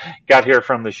here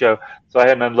from the show. So I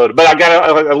hadn't unloaded, but I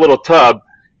got a little tub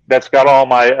that's got all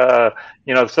my,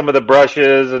 some of the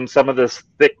brushes and some of this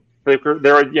thicker,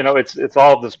 it's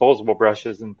all disposable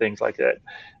brushes and things like that.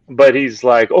 But he's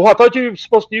like, oh, I thought you were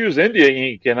supposed to use India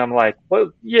ink. And I'm like,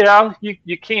 well, yeah,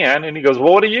 you can. And he goes,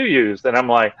 well, what do you use? And I'm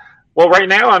like, well, right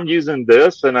now I'm using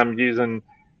this, and I'm using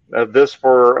this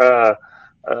for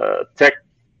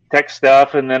tech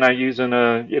stuff. And then I'm using,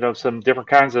 some different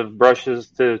kinds of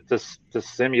brushes to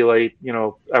simulate,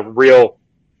 a real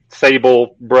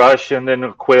sable brush, and then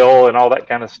a quill and all that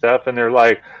kind of stuff. And they're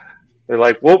like,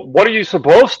 well, what are you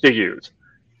supposed to use?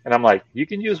 And I'm like, you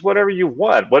can use whatever you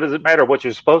want. What does it matter what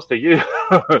you're supposed to use?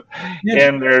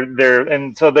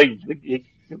 And so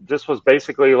this was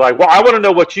basically like, well, I want to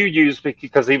know what you use,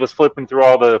 because he was flipping through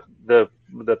all the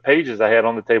pages I had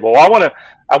on the table. Well,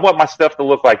 I want my stuff to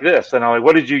look like this. And I'm like,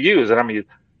 what did you use? And I'm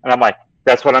like,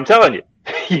 That's what I'm telling you.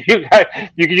 You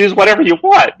can use whatever you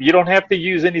want. You don't have to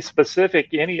use any specific,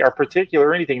 any or particular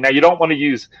or anything. Now, you don't want to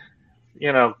use,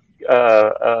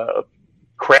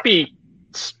 crappy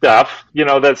stuff,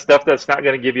 that stuff that's not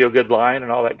going to give you a good line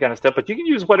and all that kind of stuff, but you can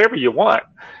use whatever you want.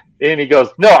 And he goes,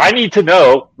 no, I need to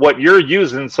know what you're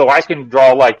using so I can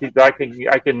draw like you. I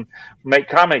can make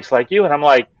comics like you. And I'm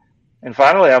like, and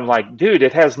finally I'm like, dude,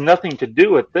 it has nothing to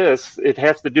do with this. It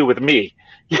has to do with me.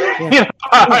 Yeah.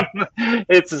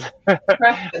 It's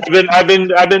I've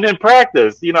been in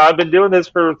practice. I've been doing this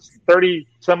for 30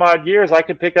 some odd years. I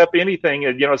can pick up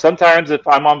anything. Sometimes if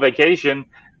I'm on vacation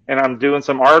and I'm doing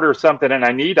some art or something and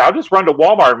I'll just run to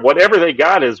Walmart and whatever they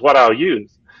got is what I'll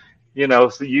use.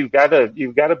 So you've got to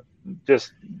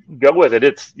just go with it.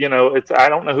 It's I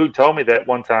don't know who told me that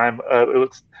one time.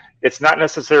 It's not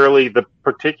necessarily the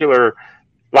particular,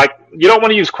 like, you don't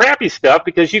want to use crappy stuff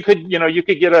because you could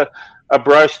get a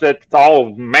brush that's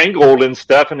all mangled and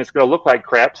stuff and it's going to look like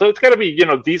crap. So it's got to be,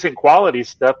 decent quality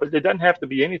stuff, but it doesn't have to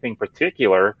be anything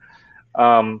particular.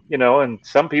 And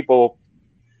some people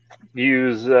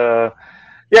use, so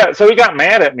he got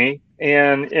mad at me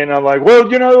and I'm like, well,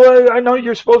 I know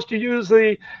you're supposed to use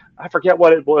I forget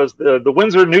what it was, the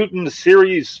Winsor Newton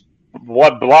series,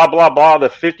 what blah blah blah, the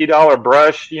 $50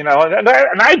 brush, and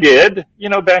I did,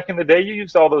 back in the day, you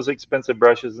used all those expensive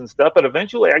brushes and stuff, but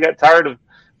eventually I got tired of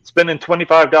spending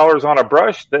 $25 on a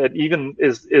brush that even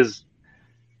is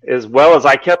as well as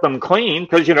I kept them clean,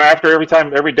 because after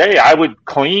every day I would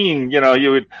clean,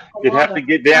 you'd have to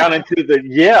get down into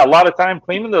a lot of time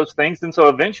cleaning those things, and so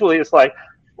eventually it's like,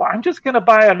 well, I'm just going to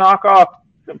buy a knockoff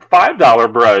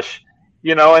 $5 brush.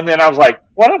 And then I was like,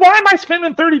 why am I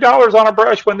spending $30 on a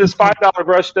brush when this $5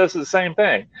 brush does the same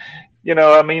thing?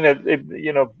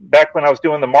 Back when I was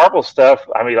doing the marble stuff,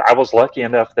 I was lucky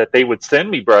enough that they would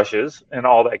send me brushes and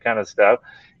all that kind of stuff.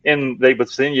 And they would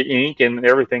send you ink and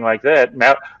everything like that.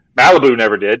 Malibu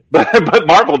never did, but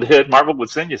Marble did. Marble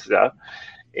would send you stuff.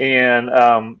 And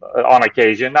on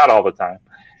occasion, not all the time.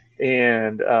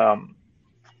 And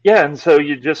and so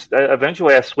you just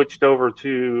eventually I switched over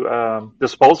to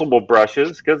disposable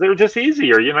brushes because they were just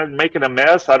easier. Making a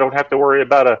mess. I don't have to worry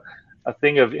about a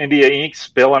thing of India ink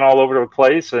spilling all over the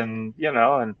place, and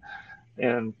So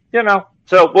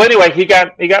well, anyway, he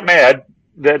got mad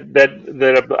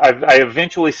that I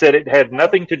eventually said it had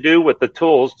nothing to do with the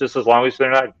tools, just as long as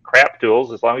they're not crap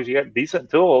tools, as long as you got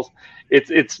decent tools.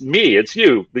 It's me, it's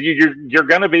you. You're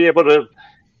going to be able to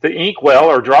ink well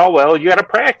or draw well. You got to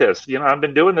practice. I've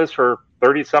been doing this for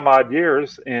 30 some odd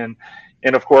years, and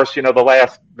of course,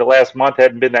 the last month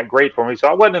hadn't been that great for me, so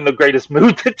I wasn't in the greatest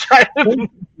mood to try to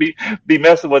be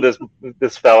messing with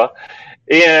this fella.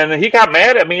 And he got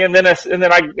mad at me, and then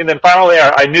finally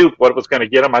I knew what was going to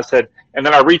get him. I said, and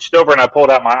then I reached over and I pulled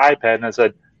out my iPad and I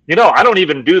said, I don't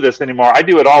even do this anymore. I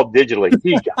do it all digitally.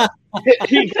 He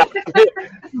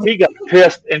got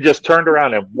pissed and just turned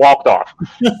around and walked off.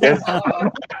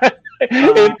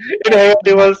 And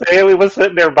Haley was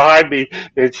sitting there behind me,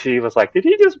 and she was like, "Did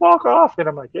he just walk off?" And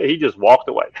I'm like, "Yeah, he just walked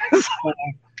away."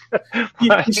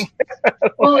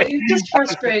 Well, you just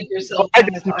frustrated yourself.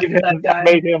 I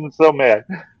made him so mad.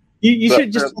 You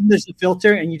should just, there's a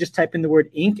filter and you just type in the word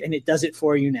ink and it does it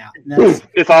for you now.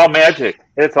 It's all magic.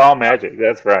 It's all magic.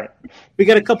 That's right. We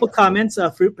got a couple comments.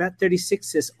 Fruitbat36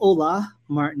 says, "Hola,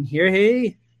 Martin here.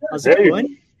 Hey, how's it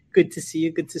going? Good to see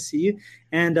you. Good to see you."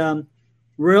 And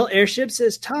Royal Airship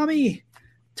says, "Tommy,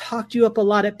 talked you up a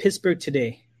lot at Pittsburgh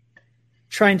today.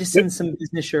 Trying to send some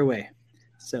business your way."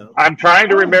 So I'm trying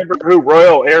to remember who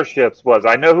Royal Airships was.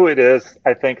 I know who it is.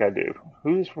 I think I do.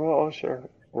 Who's Royal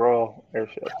Airship? Royal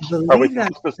Airship. Are we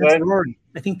supposed to say? Rory.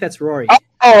 I think that's Rory.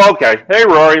 Oh, okay. Hey,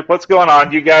 Rory, what's going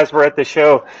on? You guys were at the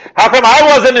show. How come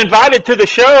I wasn't invited to the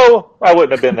show? I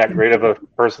wouldn't have been that great of a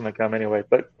person to come anyway.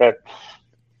 But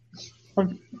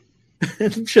I'm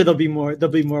sure there'll be more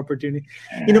opportunity.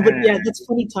 But yeah, that's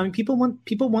funny, Tommy. People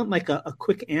want like a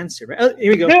quick answer, right? Oh,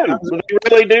 here we go. Yeah, they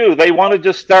really do. They want to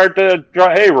just start to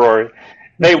draw. Hey, Rory.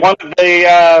 They want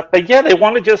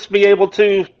to just be able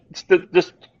to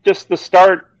just to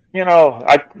start.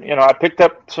 I picked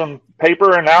up some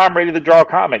paper and now I'm ready to draw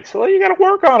comics. So you got to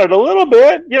work on it a little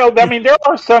bit. There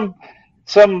are some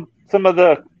of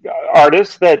the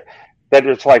artists that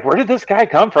it's like, where did this guy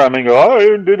come from? And go, I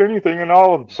didn't do anything, and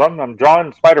all of a sudden I'm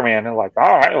drawing Spider-Man, and like,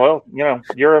 all right, well,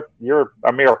 you're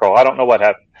a miracle. I don't know what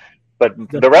happened, but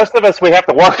the rest of us, we have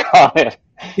to work on it.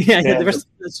 Yeah, the rest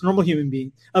of us normal human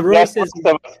being. Roy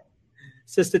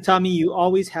says to Tommy, "You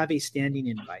always have a standing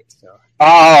invite." So.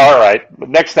 All right,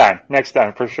 next time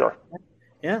for sure.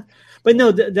 Yeah, but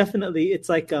no, definitely, it's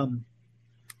like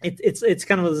it's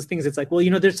kind of one of those things. It's like, well,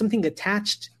 there's something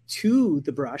attached to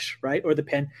the brush, right, or the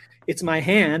pen. It's my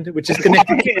hand, which is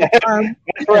connected to the arm.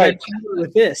 That's right.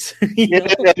 With this, And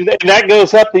that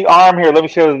goes up the arm here. Let me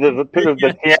show you the picture.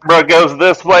 The camera goes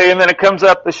this way, and then it comes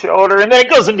up the shoulder, and then it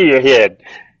goes into your head.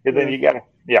 And then you got to,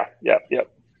 yeah.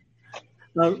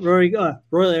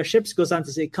 Royal Airships goes on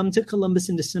to say, "Come to Columbus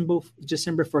in December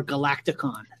for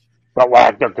Galacticon."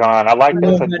 Galacticon. I like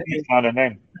that. That's a kind of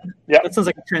name. Yeah, that sounds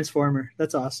like a Transformer.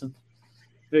 That's awesome.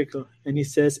 Very cool. And he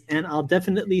says, "And I'll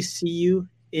definitely see you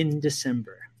in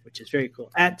December," which is very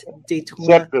cool, at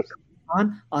Daytona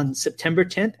on September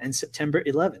 10th and September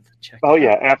 11th. Check. Oh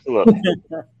yeah, absolutely.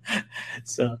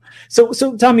 So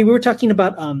Tommy, we were talking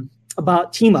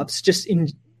about team ups just in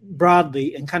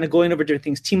broadly and kind of going over different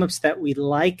things, team ups that we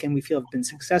like and we feel have been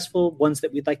successful, ones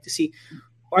that we'd like to see.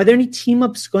 Are there any team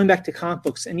ups, going back to comic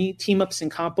books, any team ups in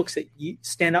comic books that you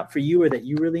stand out for you or that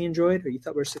you really enjoyed or you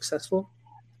thought were successful?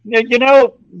 When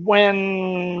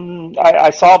I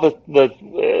saw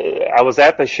I was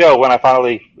at the show when I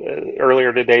finally,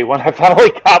 earlier today, when I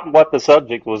finally got what the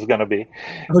subject was going to be.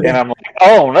 Okay. And I'm like,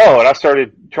 oh no. And I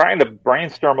started trying to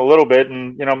brainstorm a little bit,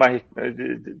 and,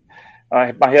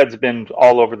 my head's been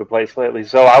all over the place lately.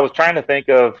 So I was trying to think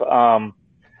of,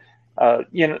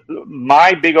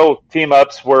 my big old team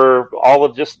ups were all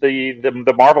of just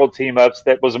the Marvel team ups.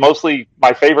 That was mostly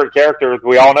my favorite character.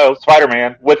 We all know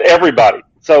Spider-Man with everybody.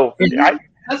 So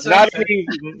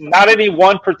not any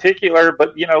one particular,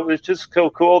 but it was just so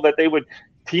cool that they would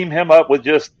team him up with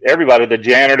just everybody. The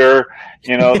janitor,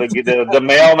 the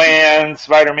mailman,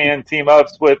 Spider-Man team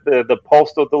ups with the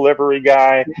postal delivery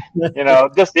guy,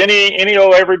 just any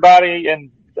old everybody. And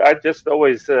I just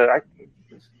always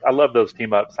I love those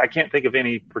team ups. I can't think of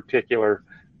any particular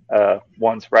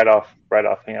ones right off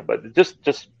hand, but just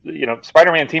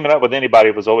Spider-Man teaming up with anybody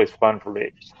was always fun for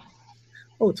me.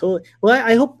 Oh, totally.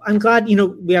 Well, I'm glad,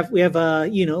 we have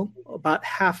about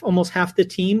almost half the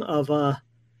team of,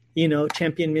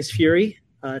 Champion Miss Fury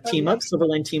team up,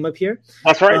 Silverline team up here.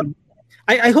 That's right.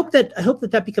 I hope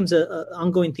that becomes an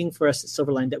ongoing thing for us at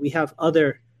Silverline, that we have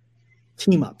other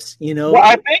team ups, Well,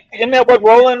 I think, isn't that what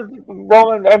Roland,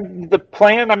 the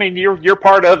plan? I mean, you're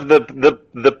part of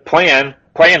the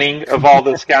planning of all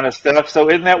this kind of stuff. So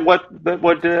isn't that what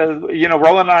Roland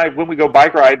and I, when we go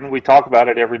bike riding, we talk about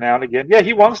it every now and again. Yeah,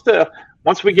 he wants to,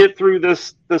 once we get through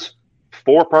this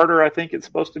 4-parter, I think it's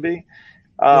supposed to be.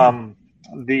 I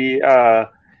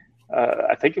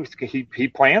think he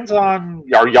plans on,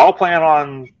 or y'all plan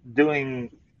on doing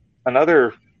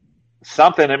another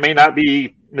something. It may not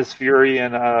be Miss Fury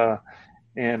and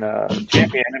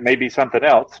Champion, it may be something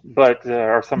else, but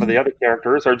or some of the other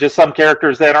characters, or just some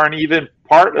characters that aren't even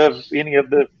part of any of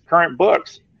the current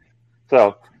books.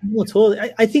 So, well,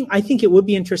 totally. I think it would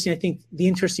be interesting. I think the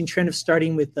interesting trend of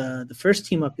starting with the first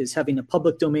team up is having a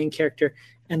public domain character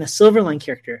and a Silverline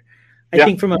character. I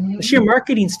think from a sheer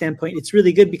marketing standpoint, it's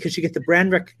really good because you get the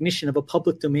brand recognition of a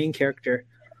public domain character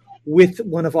with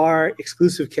one of our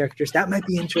exclusive characters. That might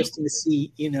be interesting to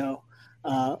see,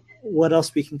 what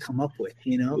else we can come up with,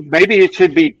 Maybe it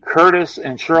should be Curtis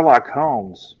and Sherlock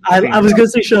Holmes. I was going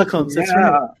to say Sherlock Holmes. That's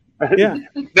right. Yeah.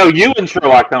 No, you and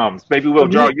Sherlock Holmes. Maybe we'll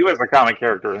draw you as a comic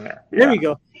character in there. There we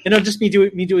go. And it'll just be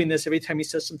me doing this every time he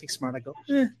says something smart. I go,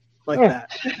 like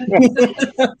that.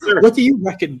 Sure. What do you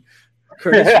reckon,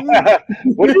 Curtis?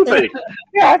 What do you think?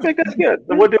 Yeah, I think that's good.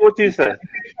 What do you say?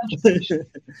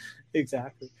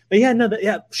 Exactly.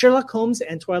 But Sherlock Holmes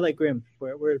and Twilight Grimm,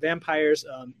 where vampires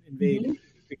invade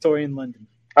Victorian London.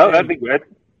 Oh, that'd be good.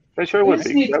 That sure would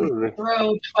be. Need to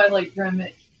throw Twilight Grimm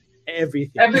at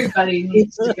everything. Everybody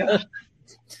needs to go.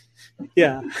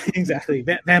 Yeah, exactly.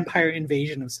 Vampire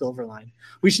invasion of Silverline.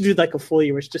 We should do like a full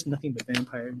year where it's just nothing but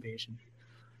vampire invasion.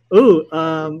 Oh,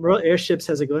 Royal Airships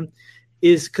has a good one.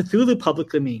 Is Cthulhu public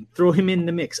domain? Throw him in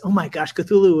the mix. Oh my gosh,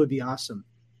 Cthulhu would be awesome.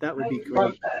 That would be great.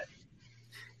 Love that.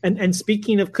 And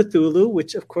speaking of Cthulhu,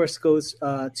 which of course goes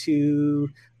to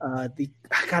the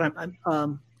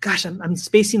I'm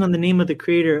spacing on the name of the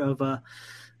creator of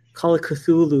Call of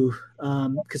Cthulhu,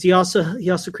 because he also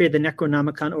created the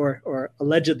Necronomicon, or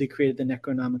allegedly created the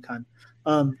Necronomicon.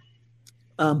 I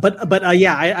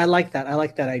like that. I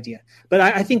like that idea. But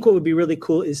I think what would be really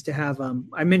cool is to have,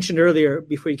 I mentioned earlier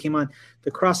before you came on, the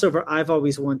crossover I've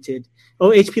always wanted.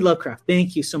 Oh, H.P. Lovecraft.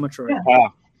 Thank you so much, Roy. Yeah.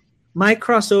 My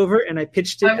crossover, and I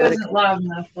pitched it. I wasn't loud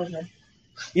enough, was I?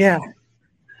 Yeah.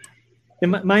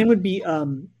 And mine would be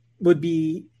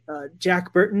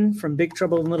Jack Burton from Big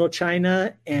Trouble in Little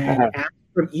China and Ash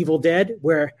from Evil Dead,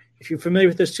 where if you're familiar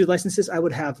with those two licenses, I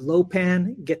would have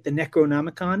Lopan get the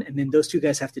Necronomicon, and then those two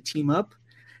guys have to team up.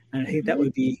 And I think that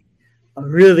would be a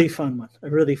really fun one,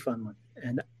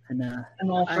 And And I'm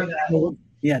all for that.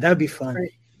 Yeah, that would be fun.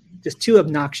 Great. Just 2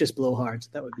 obnoxious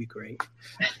blowhards. That would be great.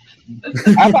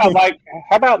 How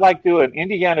about like doing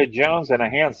Indiana Jones and a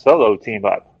Han Solo team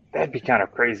up? That'd be kind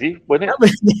of crazy, wouldn't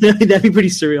it? That'd be pretty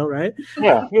surreal, right?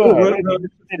 Yeah,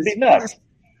 it'd be nuts.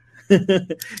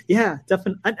 Yeah,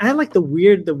 definitely. I like the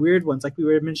weird ones, like we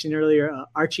were mentioning earlier,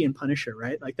 Archie and Punisher,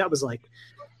 right? Like that was like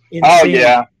insane. Oh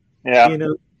yeah. You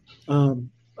know,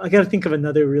 I got to think of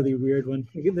another really weird one.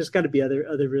 There's got to be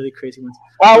other really crazy ones.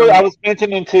 Well, I was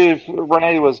mentioning to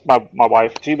Renee, was my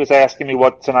wife. She was asking me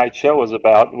what tonight's show was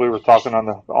about. We were talking on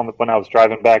the when I was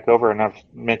driving back over, and I've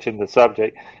mentioned the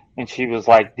subject, and she was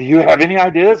like, "Do you have any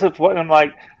ideas of what?" And I'm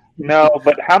like, "No,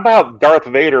 but how about Darth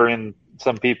Vader in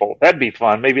some people? That'd be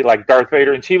fun. Maybe like Darth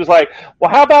Vader." And she was like,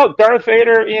 "Well, how about Darth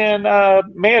Vader in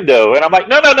Mando?" And I'm like,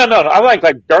 "No. I like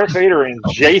Darth Vader in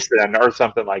Jason or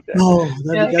something like that." Oh,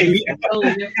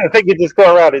 I think you just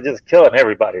go around and just killing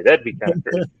everybody. That'd be kind of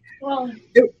crazy. Well,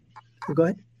 go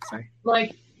ahead. Sorry.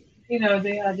 like, they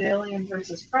had Alien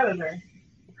versus Predator.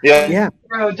 Yeah.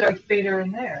 Throw Darth Vader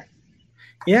in there.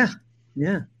 Yeah.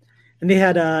 And they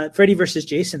had Freddy versus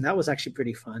Jason. That was actually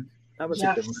pretty fun. That was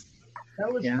a good one.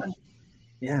 That was fun.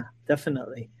 Yeah,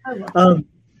 definitely. I love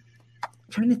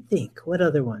Trying to think. What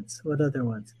other ones?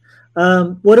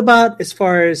 What about as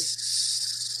far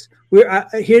as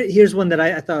here's one that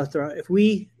I thought I'd throw out. If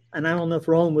we, and I don't know if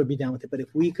Roland would be down with it, but if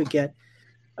we could get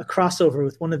a crossover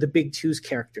with one of the Big Two's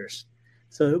characters.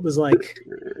 So it was like,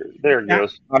 there it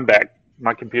goes. I'm back.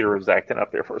 My computer was acting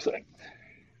up there for a second.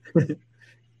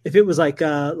 If it was like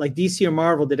DC or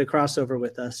Marvel did a crossover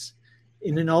with us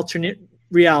in an alternate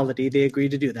reality, they agreed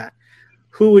to do that.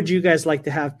 Who would you guys like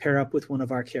to have pair up with one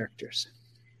of our characters?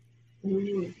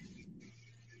 it.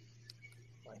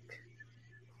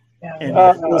 Yeah. And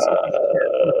let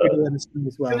us know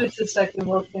as well. Give us a second.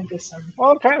 We'll think of some.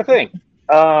 Well, I'm trying to think.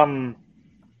 Well,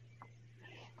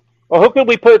 who could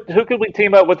we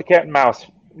team up with the Cat and Mouse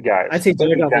guys? I'd say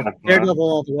Daredevil. Daredevil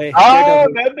all the way. Oh,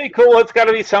 that'd be cool. It's got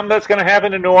to be something that's going to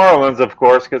happen in New Orleans, of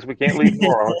course, because we can't leave New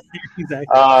Orleans. Exactly.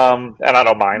 And I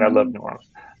don't mind. I love New Orleans.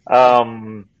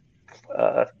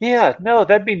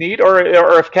 That'd be neat. Or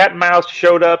if Cat and Mouse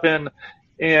showed up in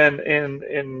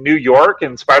New York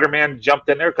and Spider-Man jumped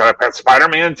in there, gotta have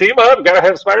Spider-Man team up. Gotta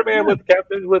have Spider-Man with Cat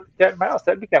and Mouse.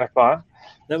 That'd be kind of fun.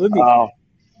 That would be fun.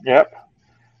 Yep.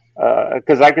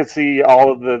 Because I could see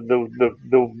all of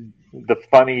the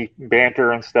funny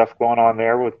banter and stuff going on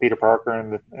there with Peter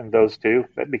Parker and those two.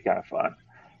 That'd be kind of fun.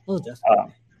 Oh,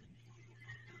 definitely.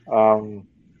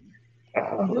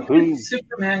 Who could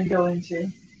Superman go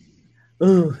into?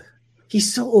 Ooh,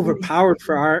 he's so overpowered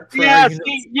for our. We've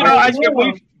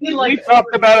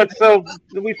talked about it. So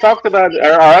we've talked about it,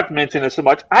 or I've mentioned it so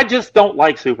much. I just don't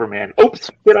like Superman. Oops,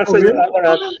 did I say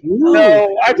that?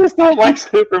 No, I just don't like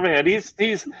Superman. He's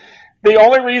the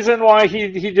only reason why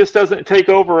he just doesn't take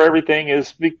over everything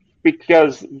is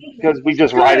because we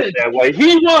just write it that way.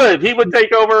 He would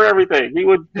take over everything. We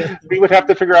would have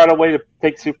to figure out a way to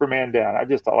take Superman down. I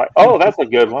just thought, like, oh, that's a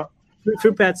good one.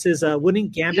 Fruit Bat says,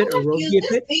 wouldn't Gambit or Rogue be a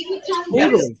fit?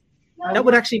 Totally. That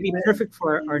would actually be perfect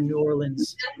for our New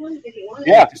Orleans.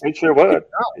 Yeah, it sure would.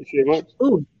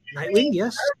 Ooh, Nightwing,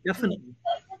 yes, definitely.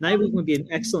 Nightwing would be an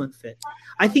excellent fit.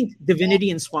 I think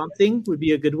Divinity and Swamp Thing would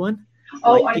be a good one.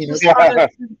 Oh, I just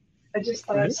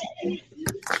thought of something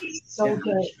so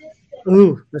good.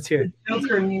 Ooh, let's hear it.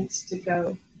 Joker needs to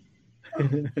go.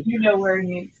 You know where he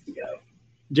needs to go.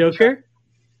 Joker?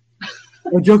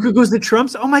 Oh, Joker goes to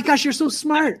Trump's? Oh my gosh, you're so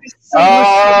smart. You're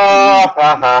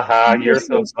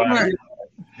so smart.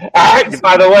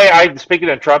 By the way, speaking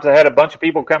of Trump's, I had a bunch of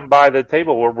people come by the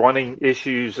table were wanting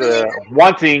issues 3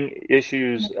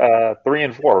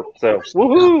 and 4. So,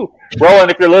 woohoo! Roland,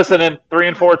 if you're listening, 3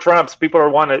 and 4 Trumps, people are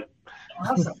wanting it.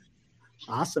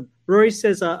 Awesome. Rory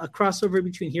says a crossover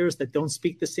between heroes that don't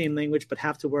speak the same language but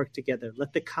have to work together.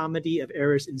 Let the comedy of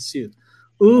errors ensue.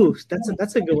 Ooh,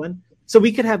 that's a good one. So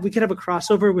we could have a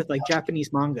crossover with like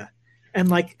Japanese manga, and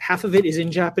like half of it is in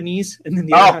Japanese, and then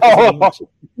the other half is in English.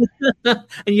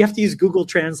 And you have to use Google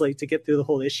Translate to get through the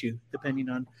whole issue, depending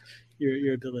on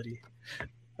your ability.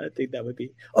 I think that would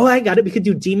be. Oh, I got it. We could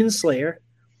do Demon Slayer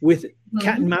with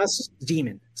Cat and Mouse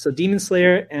Demon. So Demon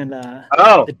Slayer and manga.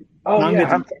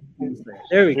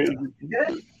 There we go.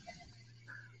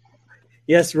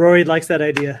 Yes, Rory likes that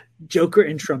idea. Joker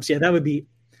and Trumps. Yeah, that would be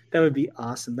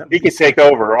awesome. He could take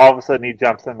over. All of a sudden, he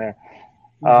jumps in there.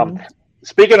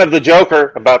 Speaking of the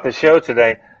Joker, about the show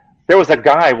today, there was a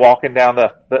guy walking down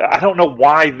the I don't know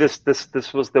why this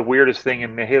was the weirdest thing,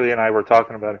 and Haley and I were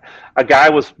talking about it. A guy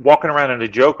was walking around in a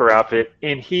Joker outfit,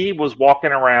 and he was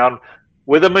walking around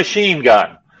with a machine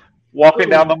gun, walking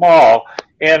down the mall.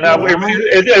 And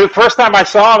the first time I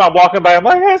saw him, I'm walking by. I'm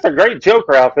like, "That's a great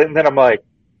Joker outfit." And then I'm like,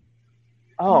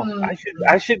 "Oh,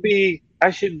 I should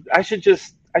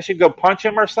go punch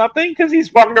him or something because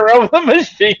he's walking around with a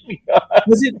machine gun."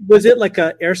 Was it like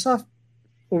a airsoft,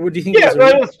 or do you think? Yeah,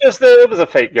 it was a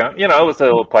fake gun. It was a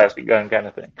little plastic gun kind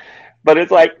of thing. But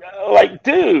it's like,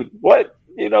 dude, what?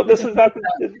 This is not.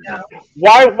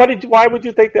 Why would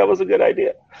you think that was a good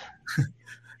idea?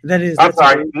 I'm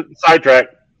sorry, sidetrack.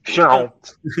 Sure.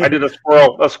 I did a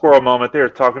squirrel moment there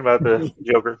talking about the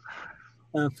Joker.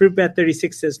 Fruitbat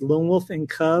 36 says Lone Wolf and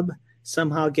Cub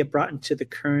somehow get brought into the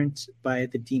current by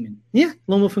the demon. Yeah,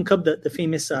 Lone Wolf and Cub, the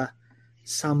famous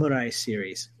samurai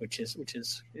series, which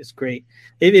is great.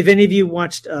 If any of you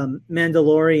watched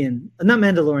Mandalorian, not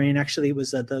Mandalorian, actually, it was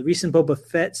the recent Boba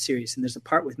Fett series, and there's a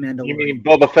part with Mandalorian. You mean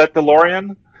Boba Fett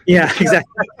DeLorean? Yeah,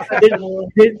 exactly.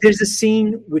 There's a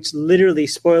scene which literally,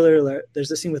 spoiler alert,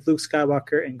 there's a scene with Luke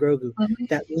Skywalker and Grogu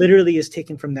that literally is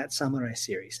taken from that samurai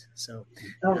series. So,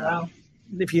 wow.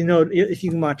 If you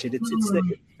can watch it, it's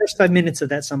the first 5 minutes of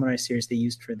that samurai series they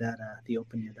used for that the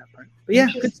opening of that part. But yeah,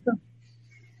 good stuff.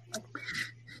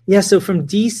 Yeah, so from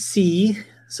DC,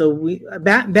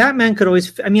 Batman could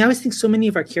always. I always think so many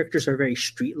of our characters are very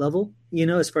street level,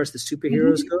 as far as the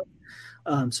superheroes go.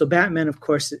 So Batman, of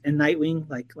course, and Nightwing,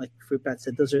 like Fruitbat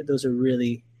said, those are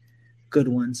really good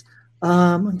ones.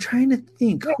 I'm trying to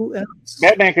think who else.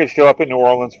 Batman could show up in New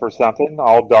Orleans for something,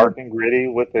 all dark and gritty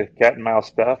with the cat and mouse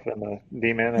stuff and the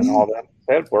demon and all that.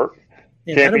 That'd work.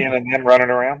 Yeah, Champion and them running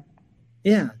around.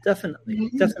 Yeah,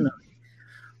 definitely.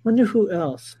 Wonder who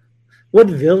else. What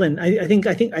villain? I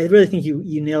really think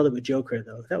you nailed it with Joker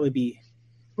though.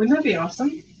 Wouldn't that be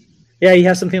awesome? Yeah, you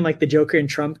have something like the Joker in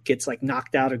Trump gets like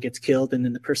knocked out or gets killed, and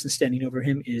then the person standing over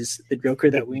him is the Joker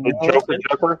that we know.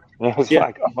 Joker? I was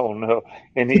like, oh no.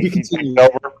 And he takes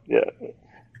over. Yeah.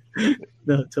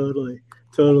 No, totally.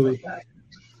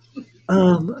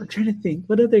 I'm trying to think.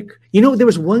 What other there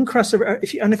was one crossover. I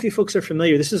don't know if you folks are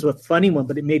familiar. This is a funny one,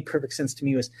 but it made perfect sense to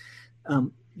me. Was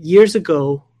years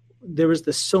ago there was the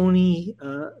Sony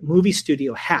movie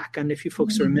studio hack. I don't know if you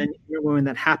folks remember when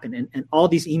that happened, and all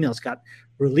these emails got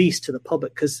released to the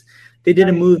public because they did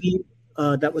a movie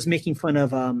that was making fun of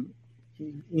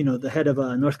the head of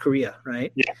North Korea,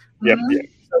 right? Yeah.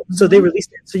 So they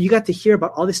released it. So you got to hear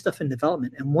about all this stuff in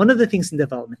development. And one of the things in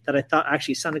development that I thought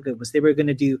actually sounded good was they were going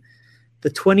to do the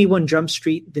 21 Jump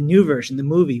Street, the new version, the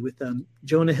movie with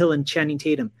Jonah Hill and Channing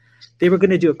Tatum. They were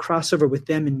going to do a crossover with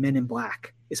them and Men in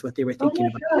Black is what they were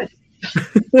thinking about.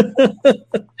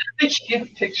 I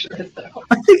can't picture it though.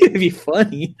 I think it'd be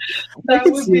funny. That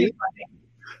would be funny.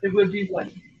 It would be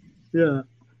funny. Yeah.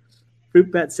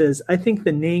 Fruitbat says, I think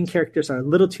the name characters are a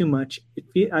little too much.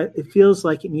 It feels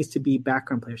like it needs to be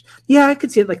background players. Yeah, I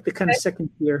could see it like the kind of second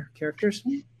tier characters.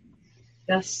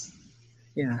 Yes.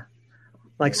 Yeah.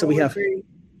 Like, so we have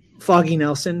Foggy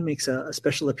Nelson makes a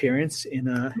special appearance in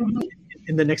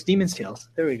the next Demon's Tales.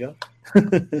 There we go. So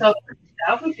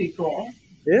that would be cool.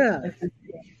 Yeah.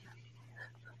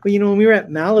 But when we were at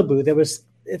Malibu, there was,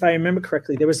 if I remember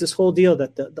correctly, there was this whole deal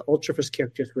that the Ultraverse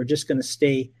characters were just going to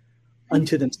stay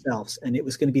unto themselves, and it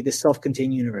was going to be this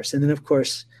self-contained universe. And then, of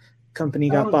course, company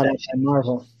got bought out by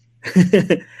Marvel.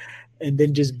 And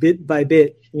then just bit by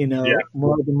bit,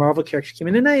 more of the Marvel characters came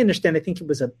in. And I understand. I think it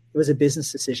was a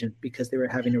business decision because they were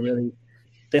having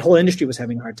the whole industry was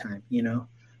having a hard time,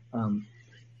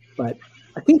 But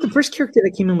I think the first character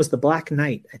that came in was the Black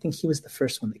Knight. I think he was the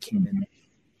first one that came in.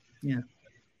 Yeah.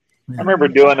 I remember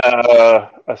doing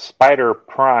a Spider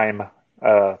Prime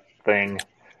thing.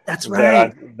 That's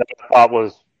right. That I thought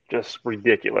was just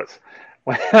ridiculous.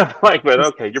 I'm like, but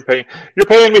okay, you're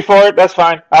paying me for it. That's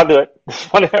fine. I'll do it.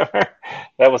 Whatever.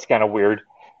 That was kind of weird.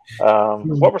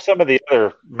 What were some of the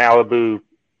other Malibu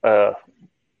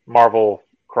Marvel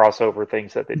crossover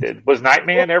things that they did? Was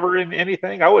Nightman ever in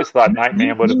anything? I always thought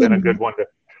Nightman would have been a good one to.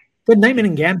 But Nightman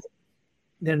and Gambit.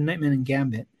 They had Nightman and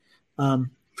Gambit.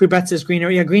 Fruitbat says Green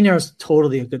Arrow. Yeah, Green Arrow is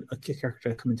totally a good character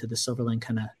to come into the Silverline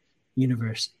kind of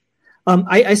universe.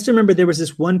 I still remember there was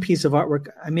this one piece of artwork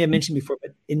I may have mentioned before,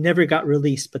 but it never got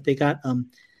released. But they got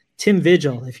Tim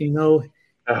Vigil, if you know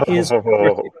his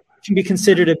work, can be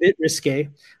considered a bit risque.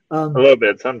 A little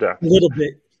bit, sometimes. A little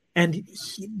bit. And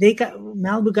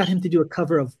Malibu got him to do a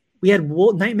cover of. We had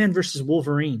Nightman versus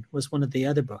Wolverine was one of the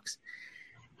other books,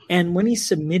 and when he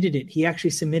submitted it,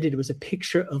 it was a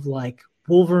picture of like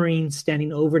Wolverine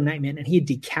standing over Nightman, and he had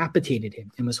decapitated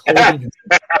him and was holding him.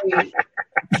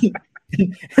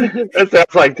 That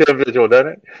sounds like Tim Vigil, doesn't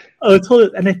it? Oh,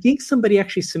 totally. And I think somebody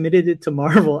actually submitted it to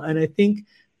Marvel, and I think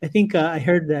I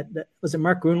heard that was it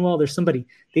Mark Grunwald or somebody.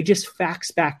 They just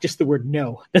faxed back just the word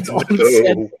no. That's all it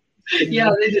said.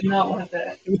 Yeah, they did not want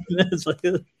that. It's like,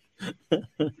 We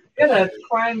had a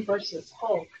Prime versus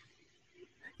Hulk.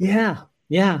 yeah.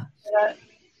 That,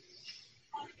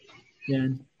 Yeah.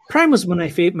 Prime was one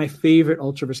of my favorite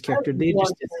Ultraverse character. They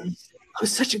loved just him.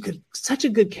 was such a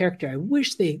good character. I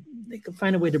wish they could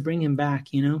find a way to bring him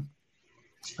back, you know?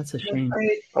 That's a shame.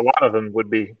 Right. A lot of them would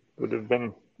be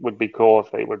cool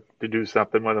if they were to do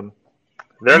something with them.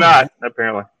 They're not,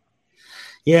 apparently.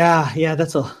 Yeah,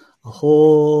 that's a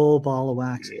whole ball of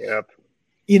wax. Yep.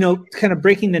 You know, kind of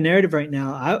breaking the narrative right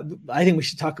now. I think we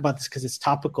should talk about this because it's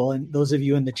topical, and those of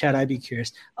you in the chat, I'd be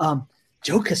curious.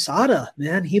 Joe Quesada,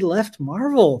 man, he left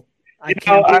Marvel. I read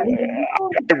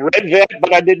that,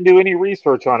 but I didn't do any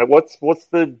research on it. What's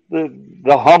the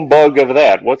humbug of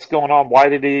that? What's going on? Why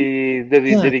did he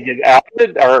get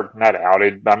outed or not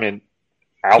outed? I mean,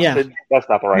 ousted. Yeah. That's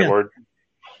not the right word.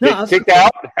 No, kicked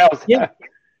out. How's that?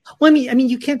 Well, I mean,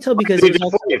 you can't tell because it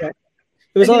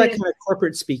was all that kind of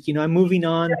corporate speak. You know, I'm moving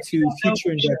on to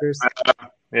future endeavors.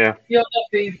 Yeah. You'll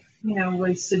be,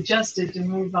 was suggested to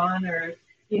move on, or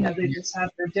they just have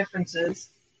their differences.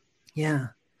 Yeah.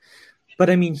 But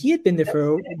I mean, he had been there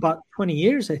for about 20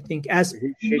 years, I think, as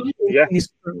in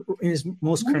his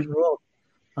most current role.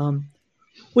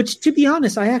 Which, to be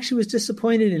honest, I actually was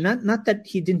disappointed in. Not that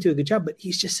he didn't do a good job, but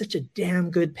he's just such a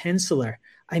damn good penciler.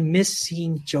 I miss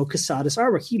seeing Joe Quesada's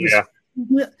artwork.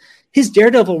 His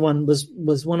Daredevil one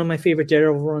was one of my favorite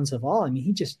Daredevil runs of all. I mean,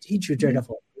 he drew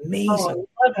Daredevil amazing. Oh, I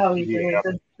love how he did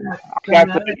it. I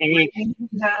got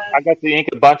to ink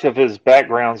a bunch of his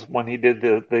backgrounds when he did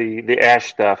the Ash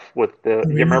stuff with the.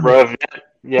 You remember Event?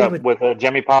 Yeah, with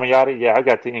Jimmy Palmiotti. Yeah, I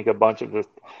got to ink a bunch of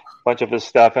his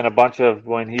stuff and a bunch of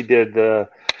when he did the.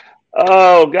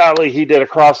 Oh golly, he did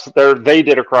They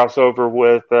did a crossover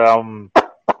with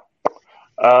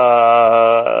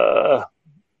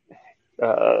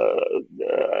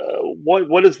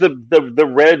what is the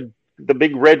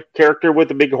big red character with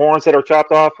the big horns that are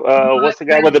chopped off? What's the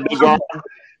guy with the big arm?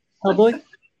 Hellboy.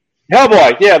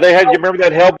 Yeah, they had. You remember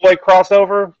that Hellboy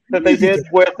crossover that they did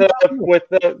with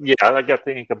yeah, I got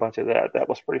to ink a bunch of that. That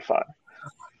was pretty fun.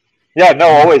 Yeah, no,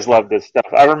 always loved this stuff.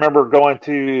 I remember going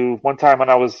to one time when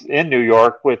I was in New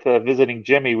York with visiting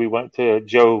Jimmy. We went to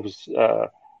Joe's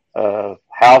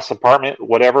house, apartment,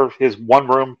 whatever, his one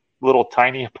room, little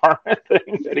tiny apartment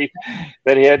thing that he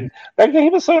had. He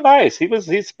was so nice.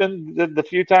 He's been the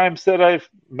few times that I've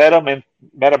met him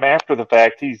after the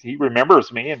fact. He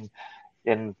remembers me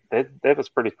and that was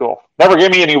pretty cool. Never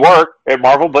gave me any work at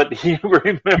Marvel, but he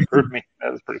remembered me.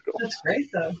 That was pretty cool. That's great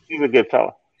though. He's a good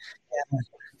fellow. Yeah.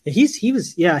 He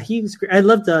was great. I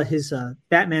loved his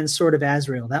Batman Sword of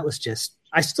Azrael. That was just,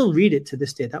 I still read it to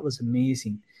this day. That was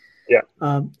amazing. Yeah.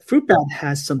 Fruit Bat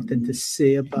has something to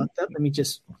say about that. Let me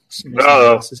just.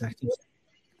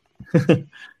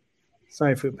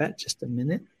 Sorry, Fruit Bat. Just a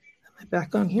minute. Am I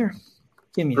back on here?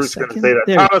 Give me a second. Say that.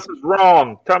 Thomas is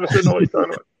wrong. Thomas didn't know what he's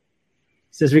talking about.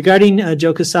 Says regarding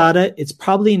Joe Quesada, it's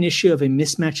probably an issue of a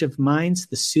mismatch of minds,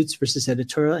 the suits versus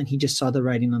editorial, and he just saw the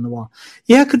writing on the wall.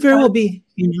 Yeah, it could very well be.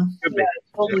 Yeah,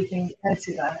 totally think I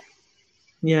see that.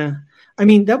 Yeah, I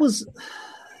mean that was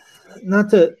not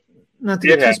to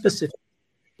get too specific,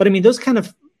 but I mean those kind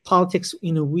of politics,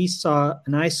 we saw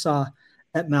and I saw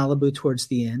at Malibu towards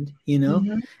the end,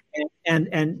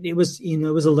 and it was it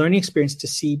was a learning experience to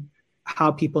see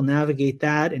how people navigate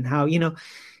that and how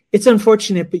It's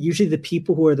unfortunate, but usually the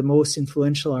people who are the most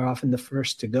influential are often the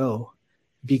first to go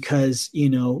because,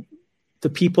 the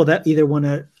people that either want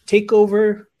to take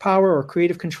over power or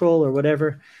creative control or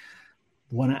whatever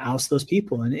want to oust those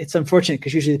people. And it's unfortunate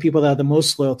because usually the people that are the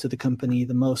most loyal to the company,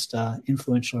 the most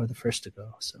influential are the first to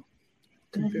go. So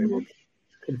could very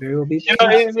well be.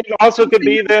 It also could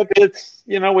be that it's,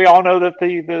 we all know that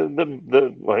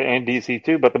and DC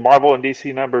too, but the Marvel and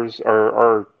DC numbers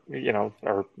are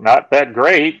not that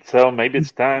great. So maybe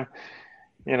it's time,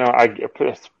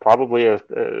 it's probably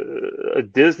a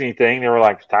Disney thing. They were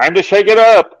like, time to shake it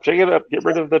up, get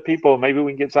rid of the people. Maybe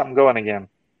we can get something going again.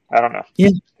 I don't know. Yeah.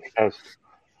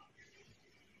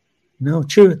 No,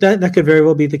 true. That could very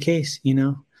well be the case.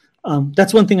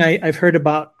 That's one thing I've heard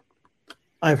about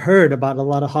a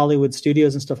lot of Hollywood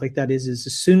studios and stuff like that is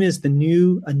as soon as a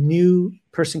new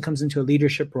person comes into a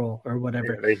leadership role or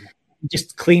whatever, they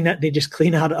just clean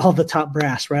out all the top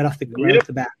brass right off the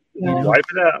bat. Wipe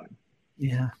it out.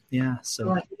 Yeah. So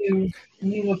like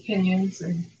new opinions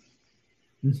and.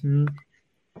 Mm-hmm.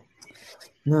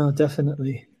 No,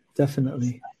 definitely.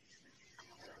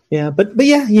 Yeah, but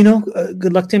yeah,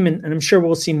 good luck to him, and I'm sure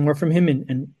we'll see more from him.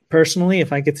 And personally,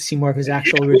 if I get to see more of his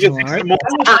actual original art,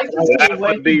 that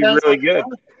would be really good.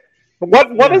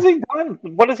 What has he done?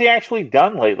 What has he actually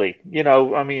done lately? You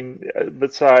know, I mean,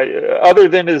 besides other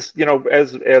than his, you know,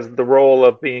 as the role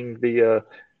of being the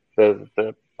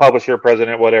publisher,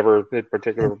 president, whatever in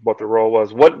particular what the role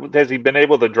was. What has he been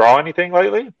able to draw anything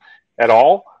lately at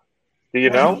all? Do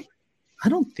you know? I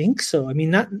don't think so. I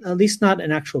mean, not at least not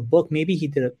an actual book. Maybe he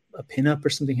did a pinup or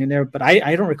something in there, but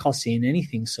I don't recall seeing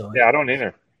anything. So yeah, I don't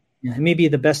either. Yeah, maybe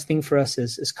the best thing for us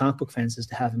as comic book fans is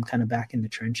to have him kind of back in the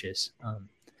trenches.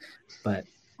 But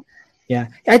yeah,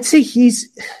 I'd say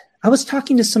I was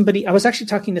actually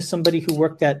talking to somebody who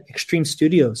worked at Extreme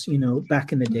Studios, you know,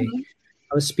 back in the day. Mhm.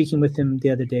 I was speaking with him the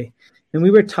other day, and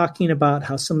we were talking about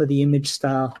how some of the image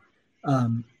style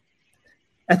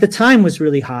at the time was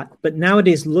really hot, but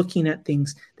nowadays looking at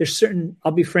things, there's certain,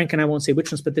 I'll be frank and I won't say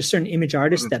which ones, but there's certain image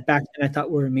artists that back then I thought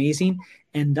were amazing,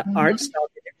 and the art style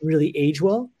didn't really age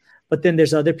well. But then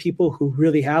there's other people who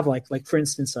really have, like for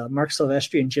instance, Mark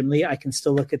Silvestri and Jim Lee. I can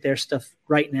still look at their stuff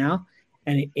right now,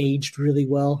 and it aged really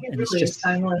well. It And really it's is just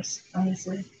timeless,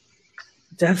 honestly.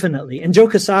 definitely. And Joe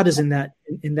Quesada's in that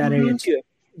area too.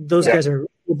 Those guys are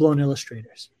full-blown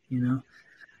illustrators, you know.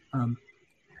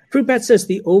 Fruit Bat says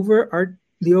the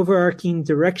overarching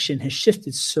direction has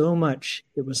shifted so much.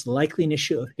 It was likely an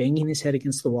issue of banging his head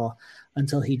against the wall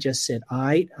until he just said,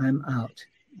 I'm out.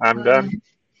 I'm done.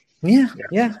 Yeah.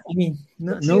 I mean,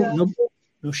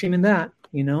 no shame in that,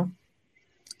 you know.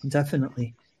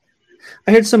 Definitely.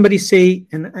 I heard somebody say,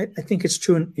 and I think it's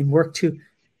true in work too.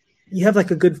 You have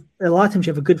like a lot of times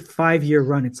you have a good 5-year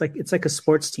run. It's like a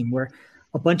sports team where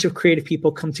a bunch of creative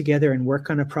people come together and work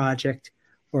on a project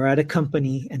or at a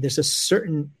company, and there's a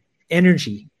certain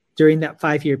energy during that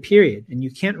 5-year period, and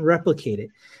you can't replicate it.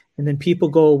 And then people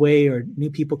go away or new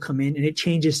people come in, and it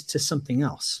changes to something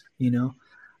else, you know.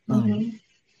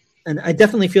 And I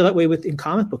definitely feel that way in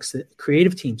comic books, that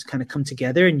creative teams kind of come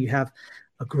together and you have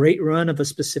a great run of a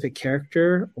specific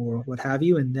character or what have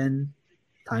you, and then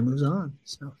time moves on.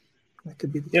 So that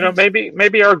could be the You know,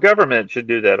 maybe our government should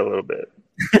do that a little bit.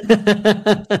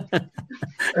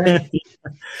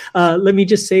 Let me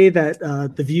just say that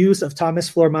the views of Thomas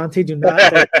Flormonte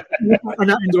are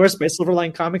not endorsed by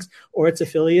Silverline Comics or its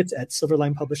affiliates at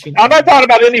Silverline Publishing. I'm not talking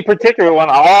about any particular one.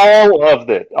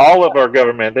 All of our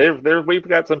government. We've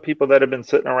got some people that have been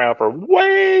sitting around for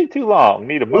way too long.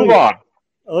 Need to move on.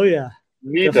 Oh yeah.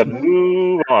 Need to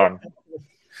move on.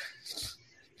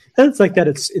 And it's like that.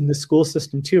 It's in the school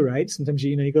system too, right? Sometimes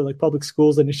you go like public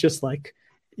schools, and it's just like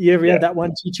you ever have that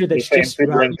one teacher that's just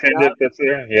superintendent that's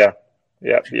there. Yeah.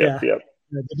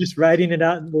 They're just writing it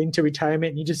out and waiting to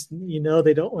retirement, and you just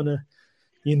they don't want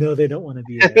to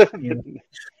be there.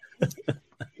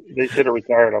 They should have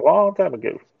retired a long time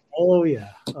ago. Oh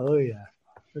yeah,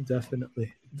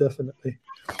 definitely.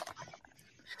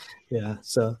 Yeah.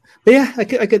 So, but yeah, I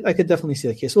could definitely see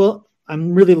that case. Well,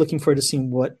 I'm really looking forward to seeing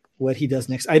what he does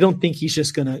next. I don't think he's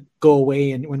just gonna go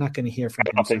away and we're not gonna hear from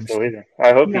him. I don't think so either.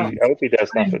 I hope he does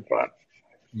something fun.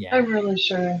 Yeah. I'm really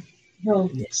sure he'll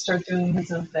start doing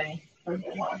his own thing for a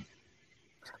while.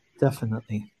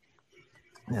 Definitely.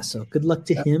 Yeah. So good luck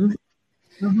to him.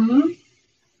 Mm-hmm.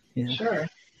 Yeah. Sure.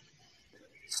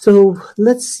 So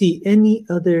let's see any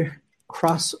other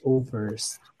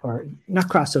crossovers, or not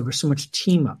crossovers so much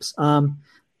team ups.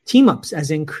 Team ups as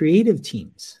in creative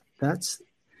teams. That's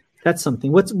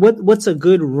something. What's a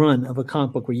good run of a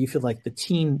comic book where you feel like the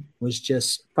team was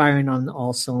just firing on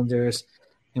all cylinders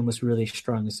and was really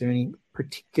strong? Is there any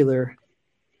particular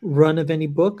run of any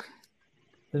book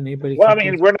that anybody? Well, I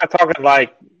mean, we're not talking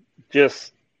like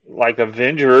just like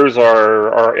Avengers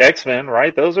or X-Men,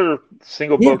 right? Those are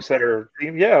single books that are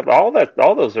all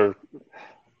those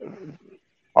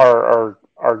are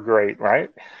great, right?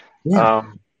 Yeah.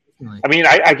 I mean,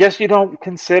 I guess you don't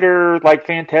consider like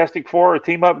Fantastic Four a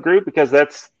team up group because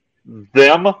that's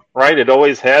them, right? It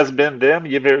always has been them.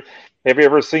 Have you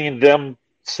ever seen them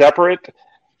separate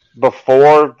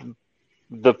before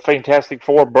the Fantastic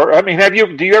Four? I mean,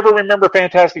 do you ever remember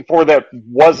Fantastic Four that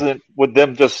wasn't with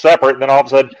them just separate, and then all of a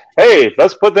sudden, hey,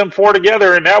 let's put them four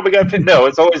together, and now we got no.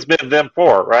 It's always been them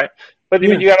four, right? But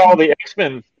you got all the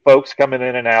X-Men folks coming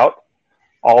in and out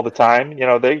all the time. You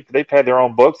know, they've had their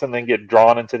own books and then get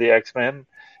drawn into the X-Men,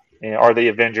 or the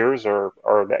Avengers, or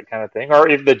that kind of thing, or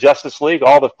if the Justice League,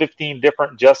 all the 15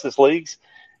 different Justice Leagues.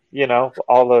 You know,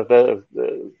 all of the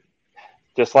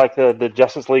just like the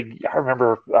Justice League. I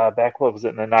remember back, what was it,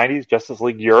 in the 90s, Justice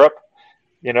League Europe.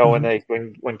 You know,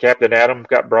 when Captain Atom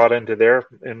got brought into there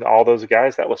and all those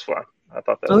guys, that was fun. I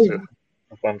thought that was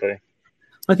a fun thing.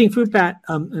 I think Fruit Bat,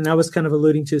 and I was kind of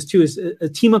alluding to this too, is a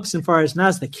team up as far as not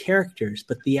as the characters,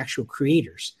 but the actual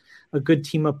creators. A good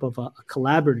team up of a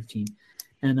collaborative team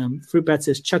And Fruit Bat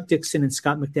says Chuck Dixon and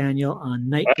Scott McDaniel on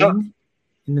Nightwing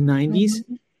in the 90s.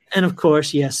 And of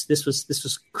course, yes, this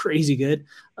was crazy good.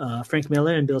 Frank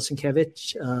Miller and Bill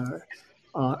Sienkiewicz,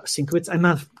 I'm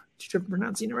not sure if I'm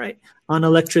pronouncing it right, on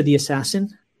Elektra the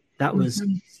Assassin. That was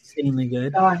insanely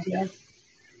good. Oh, yes.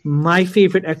 My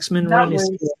favorite X-Men run is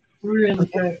really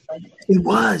good. It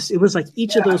was like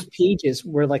each of those pages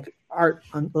were like art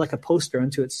on like a poster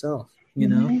unto itself, you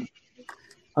know.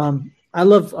 I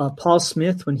love Paul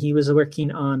Smith when he was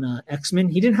working on X-Men.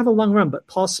 He didn't have a long run, but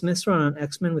Paul Smith's run on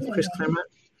X-Men with Chris Claremont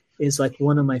is like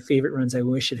one of my favorite runs. I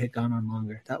wish it had gone on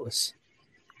longer. That was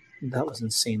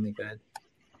insanely good.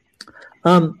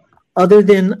 Other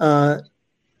than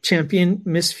Champion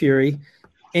Miss Fury,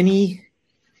 any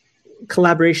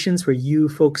collaborations where you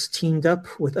folks teamed up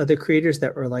with other creators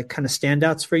that were like kind of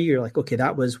standouts for you? You're like, okay,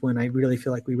 that was when I really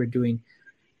feel like we were doing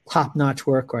top-notch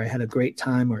work, or I had a great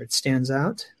time, or it stands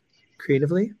out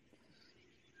creatively?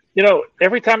 You know,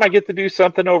 every time I get to do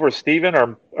something over Steven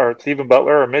or Stephen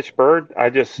Butler or Mitch Bird,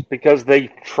 because they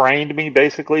trained me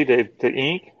basically to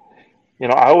ink, you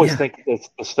know, I always think this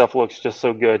stuff looks just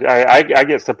so good. I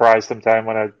get surprised sometimes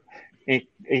when I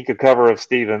ink a cover of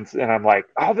Steven's and I'm like,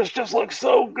 oh, this just looks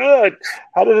so good.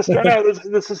 How did this turn out?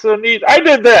 This is so neat. I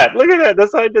did that. Look at that.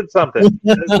 That's how I did something.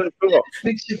 That's so cool.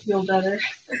 Makes you feel better.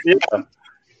 Yeah.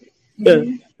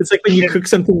 It's like when you cook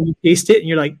something and you taste it and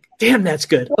you're like, damn, that's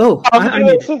good. Oh, I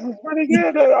made this is pretty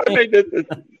good. I made it.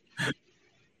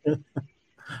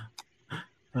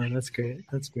 Oh, that's great.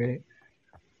 That's great.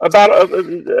 About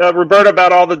Roberta,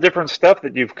 about all the different stuff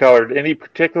that you've colored. Any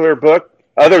particular book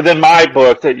other than my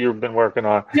book that you've been working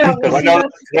on? Yeah, I know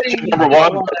that's number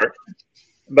one.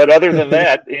 But other than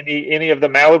that, any of the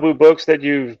Malibu books that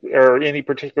or any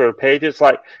particular pages,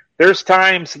 like there's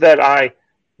times that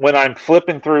when I'm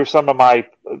flipping through some of my,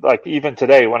 like even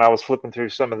today when I was flipping through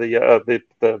some of the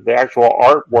actual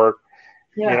artwork,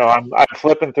 you know, I'm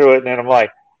flipping through it and I'm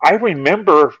like, I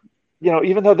remember, you know,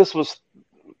 even though this was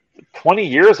 20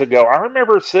 years ago, I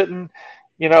remember sitting,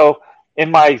 you know, in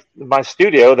my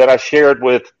studio that I shared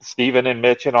with Stephen and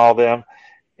Mitch and all them,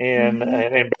 and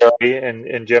and Barry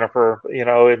and Jennifer, you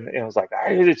know, and it was like,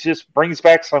 it just brings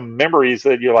back some memories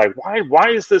that you're like, why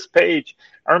is this page?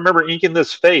 I remember inking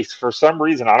this face for some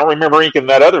reason. I don't remember inking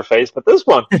that other face, but this is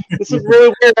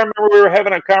really weird. I remember we were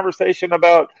having a conversation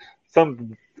about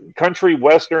some country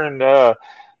western,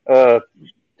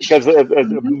 because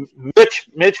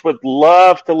Mitch would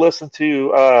love to listen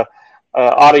to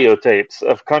audio tapes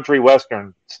of country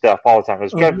western stuff all the time.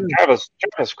 It was driving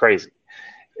us crazy.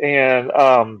 And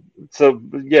so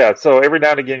every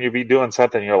now and again you'll be doing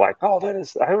something and you're like, oh,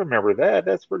 I remember that.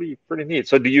 That's pretty neat.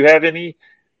 So do you have any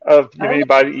of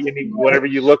whenever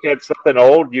you look at something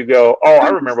old, you go, oh, I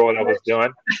remember what I was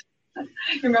doing.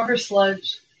 Remember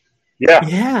Sludge? Yeah.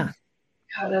 Yeah.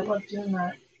 God, I love doing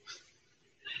that.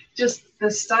 Just the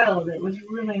style of it was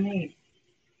really neat.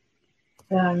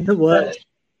 It was.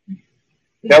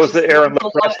 That was the Aaron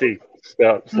Lopresti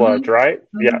Sludge, right?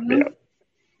 Yeah.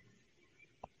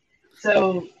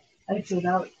 So I'd say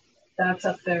that's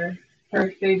up there for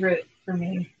favorite for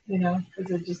me, you know,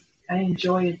 because I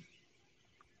enjoyed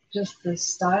just the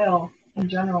style in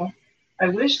general. I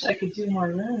wished I could do more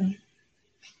room.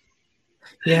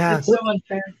 Yeah. It's so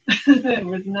unfair. It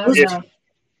was not enough.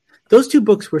 Those two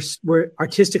books were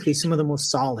artistically some of the most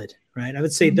solid, right? I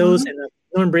would say those and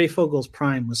Norm Brayfogel's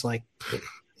Prime was like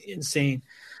insane.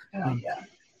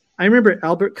 I remember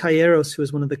Albert Calleros, who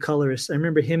was one of the colorists. I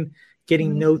remember him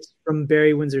getting notes from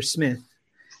Barry Windsor Smith,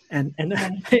 and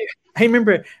I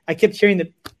remember I kept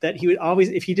hearing that he would always,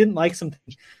 if he didn't like something,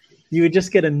 you would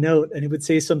just get a note and it would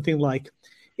say something like,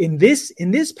 in this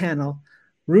panel,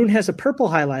 Rune has a purple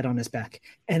highlight on his back,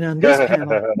 and on this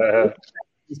panel,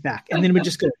 his back, and then it would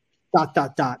just go ...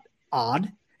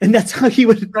 odd, and that's how he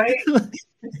would. Right.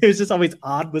 It was just always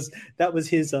odd. That was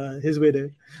his way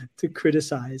to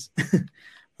criticize.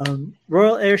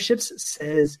 Royal Airships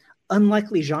says,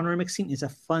 unlikely genre mixing is a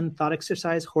fun thought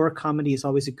exercise. Horror comedy is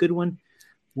always a good one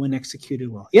when executed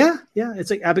well. Yeah. It's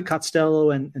like Abbott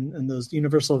Costello and those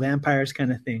Universal Vampires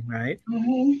kind of thing, right?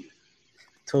 Mm-hmm.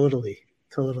 Totally.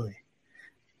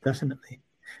 Definitely.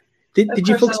 Did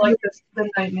you folks like the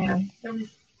Nightman?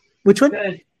 Which one?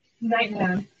 Good.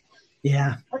 Nightman.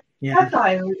 Yeah. I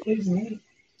thought it was neat.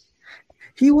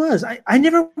 He was. I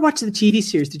never watched the TV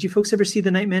series. Did you folks ever see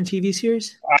the Nightman TV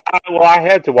series? Well, I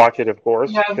had to watch it, of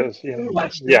course, because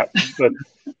but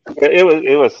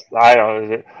it was. I don't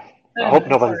know. I hope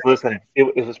nobody's listening.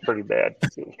 It was pretty bad.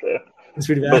 It was bad. It's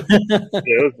pretty bad.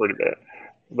 It was pretty bad.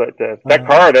 But that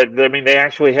car, they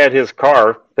actually had his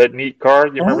car, that neat car.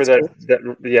 You remember that?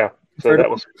 Cool. Yeah. So that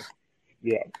was,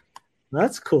 yeah.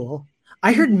 That's cool.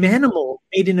 I heard Manimal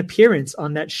made an appearance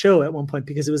on that show at one point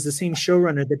because it was the same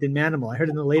showrunner that did Manimal. I heard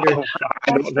in the later. Oh,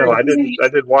 I don't know. I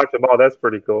didn't watch them all. That's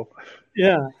pretty cool.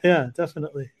 Yeah,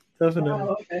 definitely.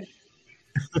 Oh, okay.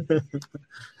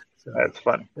 So, That's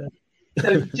fun. yeah.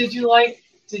 So did you like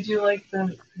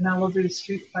the Malibu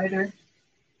Street Fighter?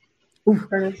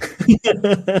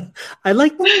 I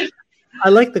like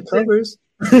the covers.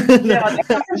 Yeah, the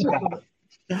covers are cool.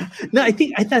 No, I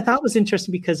thought that was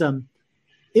interesting because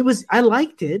it was, I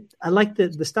liked it. I liked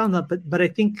the style, but I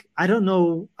think I don't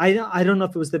know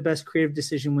if it was the best creative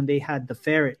decision when they had the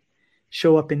ferret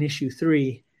show up in issue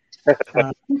 3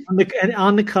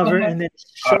 on the cover, and then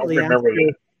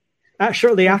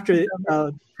shortly after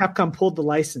Capcom pulled the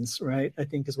license, right? I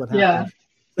think is what happened.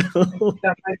 Yeah,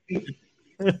 that might be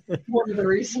one of the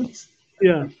reasons.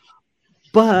 Yeah,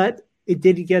 but it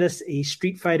did get us a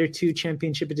Street Fighter II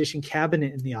Championship Edition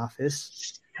cabinet in the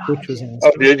office, which was awesome.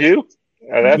 Oh, did you?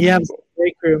 Yeah, it was a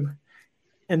break room.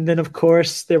 And then, of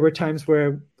course, there were times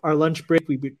where our lunch break,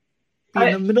 we would be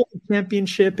in the middle of the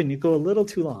championship and you go a little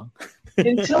too long.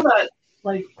 Until that,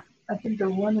 like, I think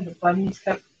one of the buttons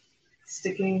kept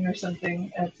sticking or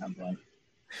something at some point.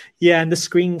 Yeah, and the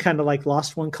screen kind of like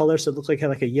lost one color, so it looked like it had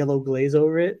like a yellow glaze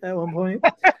over it at one point.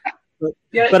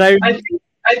 But I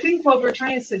think what we're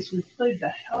trying to say is we played the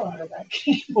hell out of that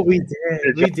game. Oh, we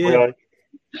did. We did. Really?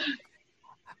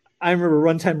 I remember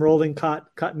one time Roland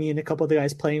caught me and a couple of the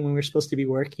guys playing when we were supposed to be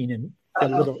working, and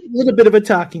got a little bit of a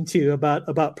talking to about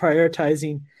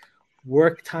prioritizing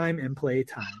work time and play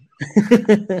time.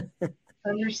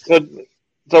 Understood.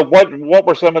 So what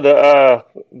were some of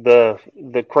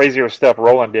the crazier stuff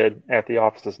Roland did at the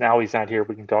offices? Now he's not here.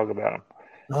 We can talk about him.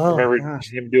 Oh, remember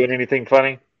gosh. him doing anything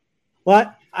funny?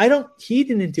 Well, he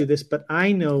didn't do this, but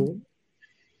I know,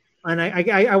 and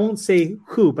I won't say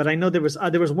who, but I know there was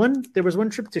one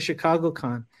trip to Chicago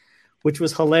Con, which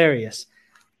was hilarious.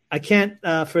 I can't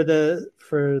for the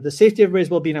safety of everybody's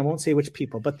well-being, I won't say which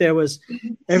people, but there was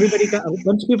a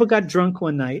bunch of people got drunk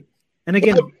one night, and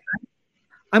again,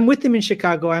 I'm with them in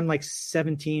Chicago. I'm like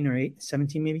 17 maybe.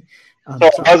 So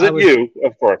wasn't you,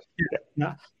 of course.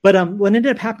 Yeah. But what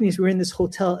ended up happening is we were in this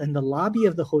hotel, and the lobby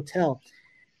of the hotel,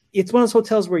 it's one of those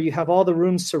hotels where you have all the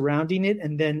rooms surrounding it,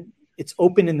 and then it's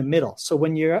open in the middle. So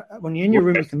when you're in your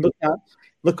room, you can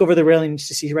look over the railing to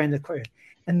see right in the corner.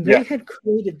 And they had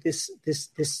created this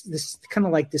kind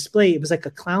of like display. It was like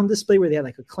a clown display where they had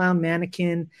like a clown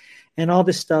mannequin and all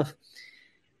this stuff.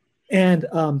 And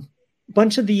a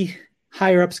bunch of the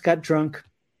higher ups got drunk,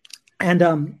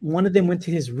 and one of them went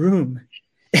to his room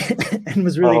and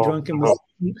was really drunk,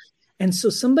 and so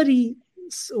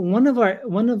one of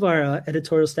our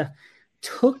editorial staff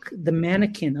took the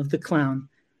mannequin of the clown,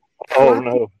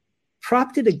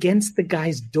 propped it against the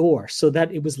guy's door so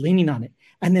that it was leaning on it,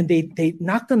 and then they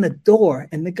knocked on the door,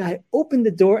 and the guy opened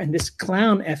the door, and this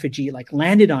clown effigy like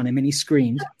landed on him, and he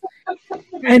screamed.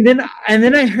 and then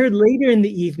I heard later in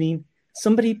the evening,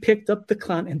 somebody picked up the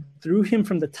clown and threw him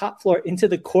from the top floor into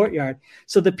the courtyard.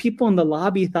 So the people in the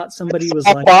lobby thought somebody was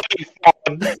like,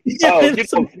 you don't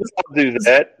do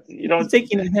that. You don't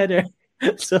taking a header.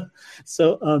 So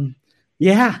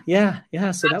yeah.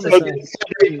 So that was.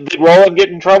 Did Roland get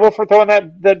in trouble for throwing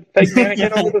that fake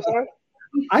mannequin over the side?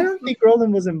 I don't think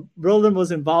Roland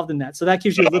was involved in that. So that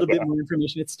gives you a little bit more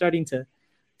information. It's starting to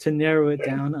narrow it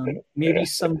down.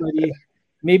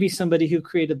 Maybe somebody who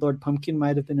created Lord Pumpkin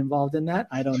might have been involved in that.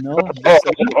 I don't know.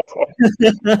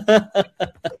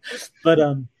 But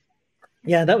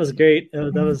yeah, that was great.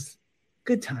 That was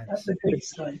good times. That's a good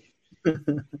story.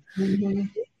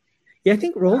 Yeah, I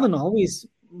think Roland always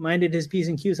minded his P's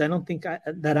and Q's. I don't think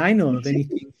that I know of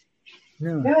anything.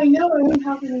 No. Yeah, I know. I wouldn't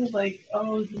have any like,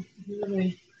 he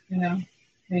really,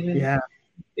 made a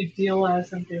big deal out of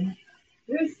something.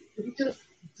 He just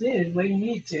did what he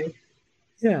needed to.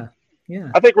 Yeah.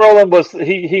 Yeah. I think Roland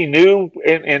he knew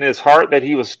in his heart that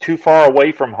he was too far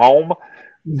away from home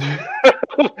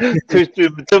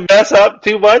to mess up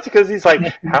too much, because he's like,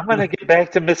 how am I going to get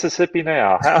back to Mississippi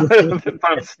now?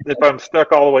 if I'm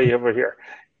stuck all the way over here?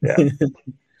 Yeah.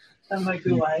 That might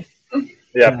be why.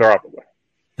 Yeah, probably.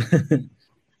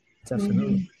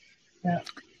 Definitely. Yeah.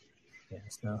 Yeah.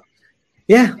 So.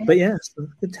 Yeah, but so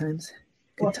good times.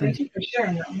 Well, thank you for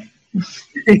sharing that one.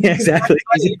 Yeah, exactly.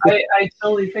 I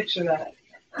totally picture that.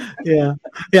 Yeah.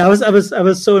 I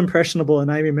was so impressionable,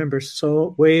 and I remember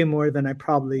so way more than I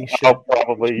probably should. Oh,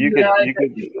 probably you could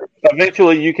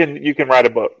eventually you can write a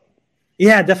book.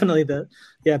 Yeah, definitely.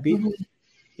 It'll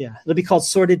be called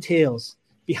Sordid Tales: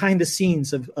 Behind the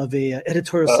Scenes of a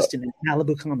editorial assistant in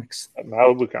Malibu Comics.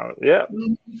 Malibu Comics, yeah.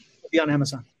 It'll be on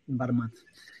Amazon in about a month.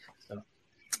 So.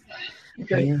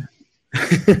 Okay.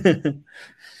 Yeah.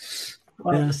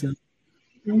 Wow. Yeah, so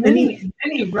Many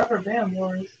rubber band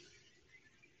wars.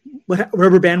 what,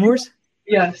 Rubber Band Wars?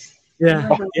 Yes. Yeah.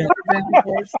 Remember Yeah. rubber band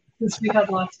wars? Because we had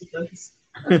lots of those.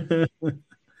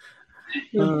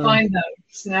 You'd find them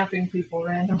snapping people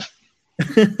randomly.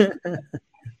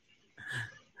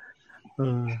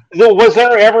 So was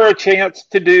there ever a chance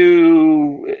to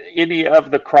do any of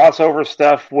the crossover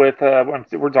stuff with?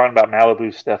 We're talking about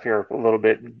Malibu stuff here a little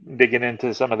bit, digging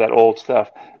into some of that old stuff.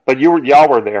 But y'all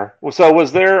were there. So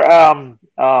was there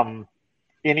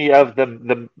any of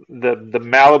the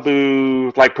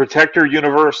Malibu like Protector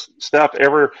universe stuff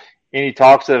ever? Any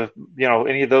talks of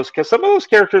any of those? Because some of those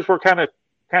characters were kind of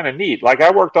neat. Like I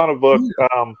worked on a book.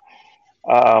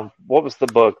 What was the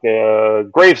book?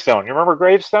 Gravestone. You remember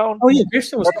Gravestone? Oh yeah,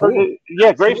 Gravestone was cool.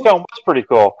 Yeah, Gravestone was pretty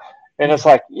cool. And it's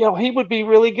like, he would be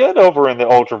really good over in the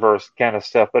Ultraverse kind of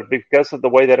stuff, but because of the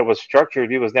way that it was structured,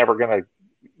 he was never going to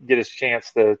get his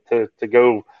chance to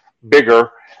go bigger.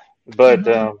 But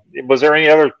was there any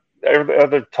other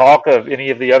talk of any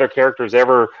of the other characters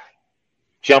ever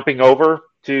jumping over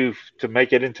to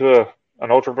make it into an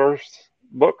Ultraverse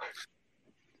book?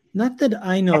 Not that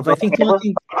I know of. I think the only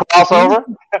thing, crossover.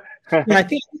 Yeah, I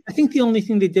think the only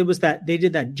thing they did was that they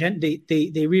did that.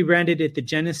 They rebranded it the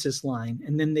Genesis line,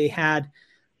 and then they had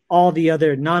all the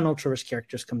other non-Ultraverse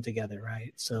characters come together,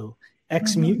 right? So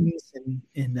X-Mutants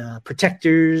and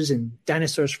Protectors and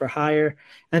Dinosaurs for Hire,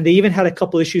 and they even had a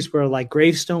couple issues where like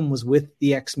Gravestone was with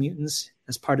the X-Mutants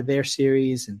as part of their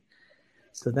series, and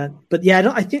so that. But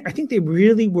yeah, I think they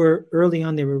really were early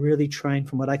on. They were really trying,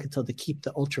 from what I could tell, to keep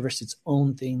the Ultraverse its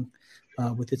own thing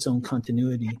with its own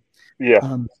continuity. Yeah.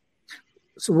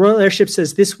 So Royal Airship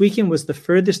says this weekend was the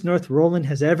furthest north Roland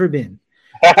has ever been.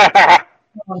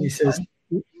 He says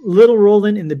little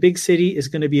Roland in the big city is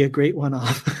going to be a great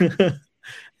one-off. And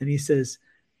he says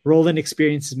Roland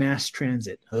experiences mass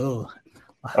transit. Oh,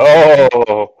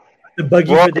 the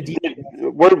buggy for the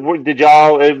where did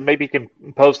y'all? Maybe you can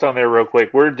post on there real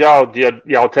quick. Where did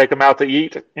y'all take him out to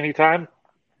eat anytime?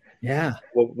 Yeah,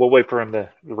 we'll wait for him to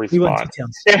respond.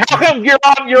 And how come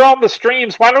you're on the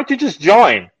streams? Why don't you just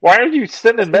join? Why are you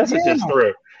sending messages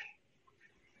through?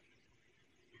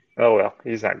 Oh well,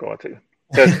 he's not going to.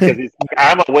 Because he's like,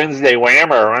 I'm a Wednesday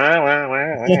whammer.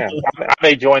 I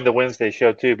may join the Wednesday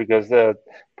show too because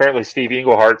apparently Steve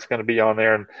Englehart's going to be on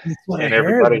there, and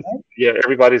everybody,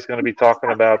 everybody's going to be talking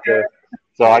about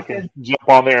so I can jump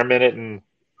on there a minute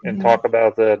and talk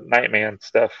about the Nightman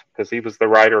stuff because he was the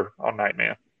writer on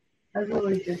Nightman. I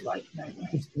really did like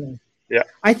Nightman. Yeah,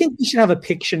 I think we should have a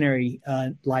Pictionary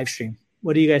live stream.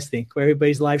 What do you guys think? Where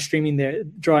everybody's live streaming their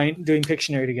doing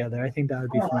Pictionary together. I think that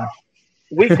would be fun.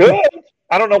 We could.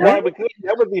 I don't know why we could.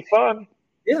 That would be fun.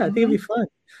 Yeah, I think it'd be fun.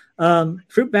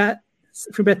 Fruitbat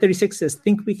 36 says,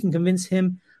 "Think we can convince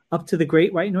him up to the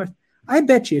Great White North?" I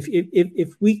bet you,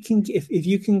 if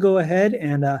you can go ahead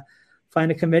and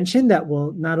find a convention that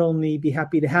will not only be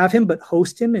happy to have him, but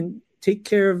host him and take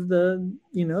care of the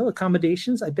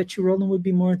accommodations, I bet you Roland would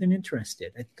be more than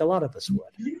interested. I think a lot of us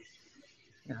would.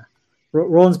 Yeah,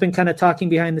 Roland's been kind of talking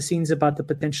behind the scenes about the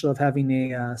potential of having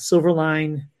a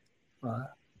Silverline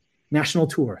national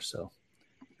tour. So,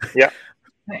 yeah,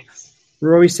 thanks.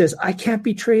 Rory says, "I can't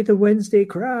betray the Wednesday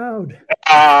crowd."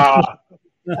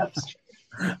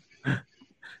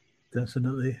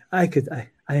 Definitely, I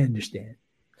understand.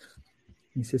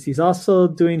 He says he's also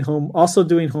doing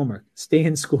homework. Stay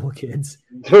in school, kids.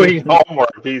 Doing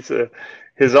homework. He's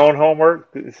his own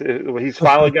homework. He's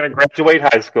finally going to graduate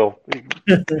high school.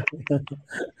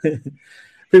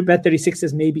 Fruitbat 36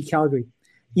 says maybe Calgary.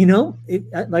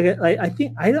 I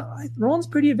think Roland's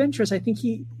pretty adventurous. I think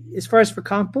he, as far as for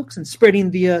comic books and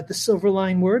spreading the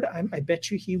Silverline word, I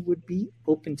bet you he would be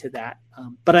open to that.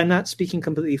 But I'm not speaking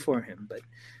completely for him. But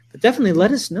definitely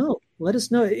let us know. Let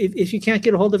us know if you can't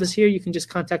get a hold of us here. You can just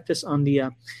contact us on the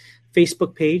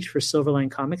Facebook page for Silverline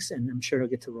Comics, and I'm sure it'll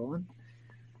get to Roland.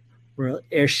 Royal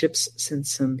Airships sent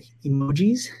some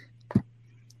emojis.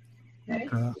 Okay.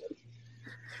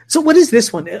 So what is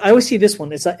this one? I always see this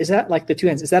one. Is that like the two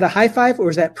hands? Is that a high five or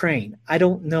is that praying? I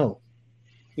don't know.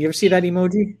 You ever see that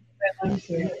emoji? Let me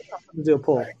see. I'll do a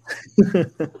poll.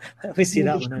 Let me see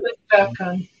that one. Look back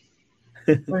on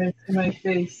when it's in my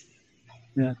face.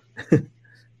 Yeah.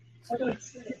 How do I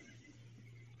see it?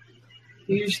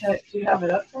 Do you have it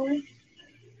up for me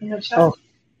in the chat? Oh,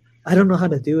 I don't know how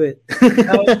to do it.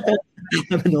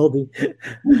 I'm an oldie.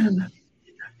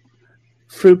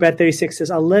 Fruitbat 36 says,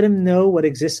 "I'll let him know what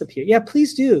exists up here." Yeah,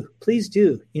 please do. Please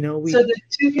do. So the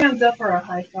two hands up are a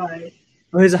high five.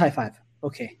 Oh, here's a high five.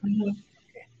 Okay. Mm-hmm.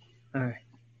 Okay. All right.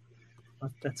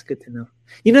 Well, that's good to know.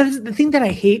 You know, the thing that I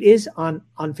hate is on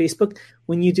Facebook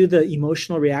when you do the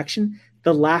emotional reaction,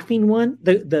 the laughing one,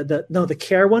 the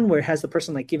care one where it has the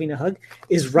person like giving a hug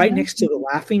is right next to the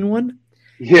laughing one.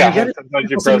 Yeah,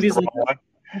 sometimes you press the wrong one.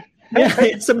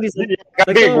 Yeah, somebody's like, Am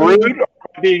I being rude or am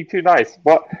I being too nice?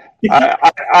 Well,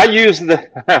 I use the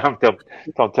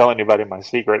don't tell anybody my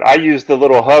secret. I use the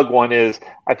little hug one is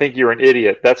I think you're an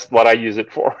idiot. That's what I use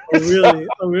it for. Oh, really?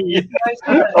 Oh, really?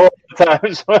 A lot of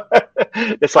times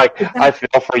it's like I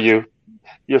feel for you.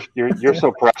 You're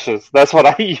so precious. That's what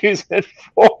I use it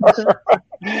for.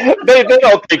 They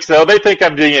don't think so. They think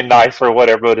I'm being nice or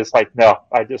whatever, but it's like no,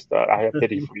 I just I have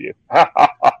pity for you.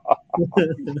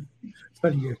 It's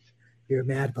funny, you're a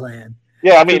mad plan.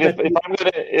 Yeah, I mean,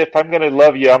 if I'm gonna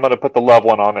love you, I'm gonna put the love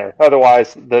one on there.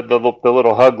 Otherwise, the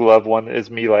little hug love one is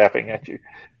me laughing at you,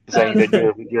 saying that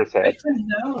you're sad.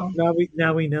 No.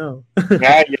 Now we know.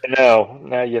 Now you know.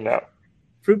 Now you know.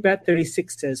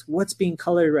 Fruitbat36 says, "What's being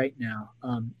colored right now?"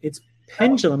 It's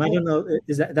Pendulum. I don't know.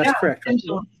 That's correct?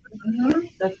 Pendulum. Mm-hmm.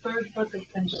 The third book of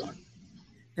Pendulum.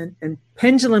 And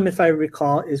Pendulum, if I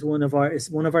recall, is one of our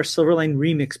Silverline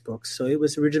remix books. So it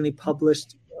was originally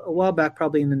published a while back,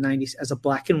 probably in the 90s, as a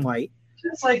black and white.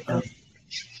 Just like this.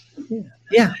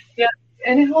 Yeah,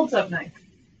 and it holds up nice.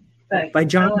 By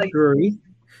John Drury.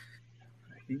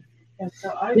 Yeah, so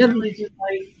I really do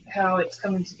like how it's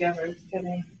coming together.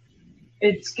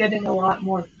 It's getting a lot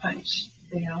more punch.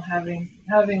 You know,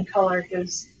 having color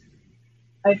gives,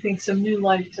 I think, some new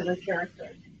life to the character.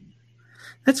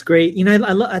 That's great. You know,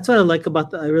 that's what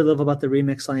I really love about the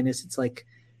remix line is it's like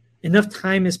enough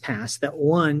time has passed that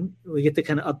one, we get to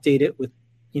kind of update it with,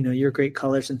 you know, your great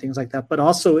colors and things like that. But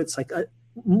also it's like a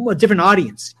different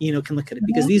audience, you know, can look at it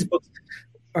because these books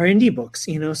are indie books,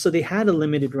 you know, so they had a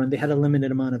limited run. They had a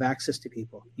limited amount of access to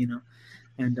people, you know,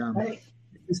 and right.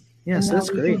 Yeah, and so that's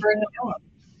great.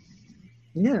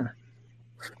 Yeah.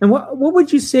 And what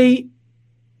would you say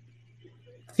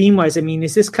theme-wise? I mean,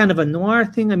 is this kind of a noir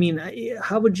thing? I mean,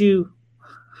 how would you?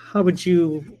 I wish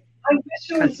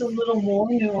it was a little more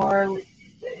noir.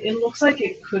 It looks like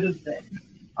it could have been,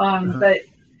 but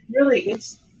really,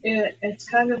 it's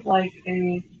kind of like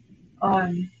it's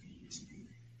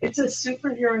a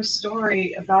superhero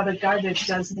story about a guy that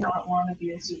does not want to be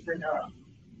a superhero,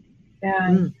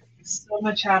 and so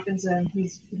much happens, and he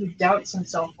doubts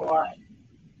himself a lot,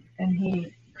 and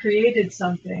he created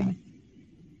something.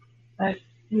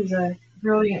 He's a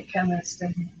brilliant chemist,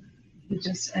 and he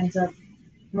just ends up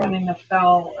running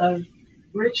afoul of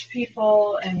rich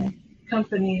people and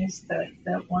companies that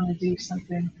want to do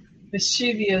something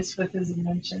mischievous with his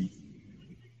inventions.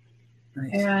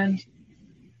 Nice. And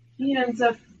he ends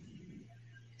up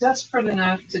desperate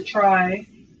enough to try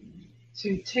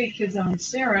to take his own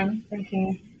serum,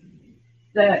 thinking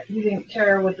that he didn't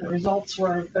care what the results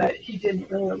were, but he didn't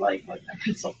really like what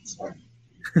the results were.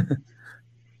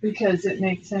 Because it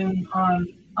makes him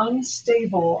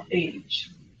unstable age.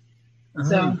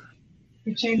 So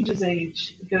he changes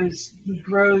age. He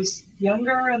grows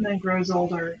younger and then grows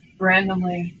older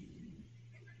randomly.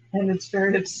 And it's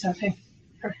very upsetting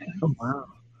for him. Oh, wow.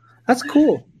 That's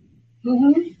cool.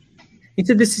 Mm-hmm. You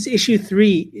said this is issue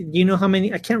 3. Do you know how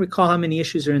many? I can't recall how many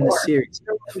issues are in the series.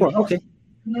 4. Okay.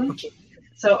 Mm-hmm. Okay.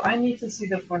 So I need to see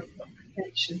the 4th book.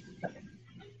 It should be coming.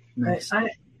 Nice.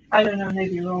 But I don't know,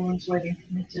 maybe Roland's waiting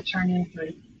for me to turn into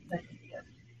it.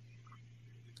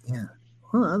 Yeah.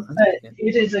 Well, but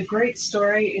it is a great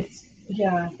story.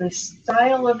 The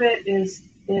style of it is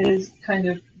kind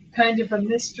of a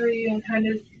mystery and kind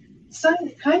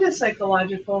of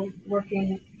psychological,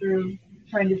 working through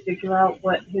trying to figure out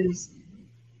what his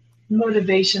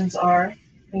motivations are,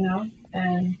 you know,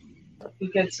 and he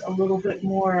gets a little bit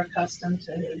more accustomed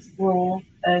to his role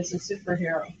as a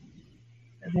superhero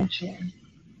eventually.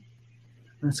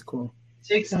 That's cool. It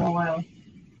takes him a while.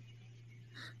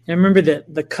 I remember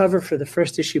that the cover for the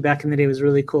first issue back in the day was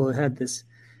really cool. It had this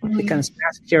the kind of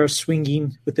mascara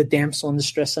swinging with the damsel in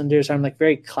distress under his arm, like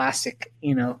very classic,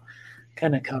 you know,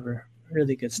 kind of cover.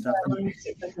 Really good stuff. Let me see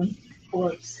if I can pull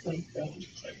up something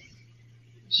to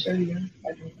show you if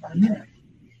I can find it.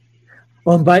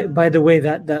 Well, and by the way,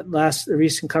 that last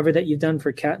recent cover that you've done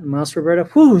for Cat and Mouse, Roberta,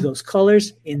 whew, those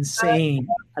colors, insane.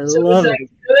 I love it.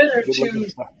 Good or too?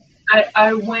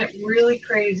 I went really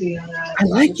crazy on that. I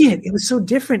like it. It was so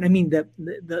different. I mean,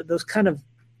 those kind of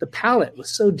the palette was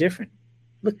so different.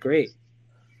 It looked great.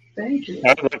 Thank you.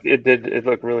 It did. It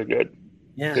looked really good.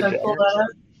 Yeah. Can I pull that up?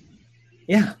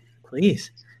 Yeah,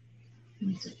 please.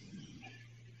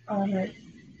 All right.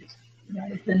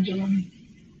 Pendulum.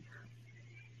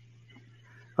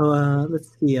 Oh, let's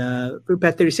see.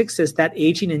 Fruitbat36 says that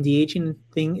aging and de-aging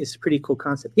thing is a pretty cool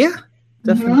concept. Yeah,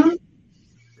 definitely.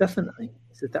 definitely.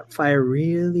 So that fire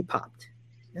really popped.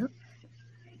 Yeah.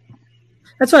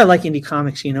 That's why I like indie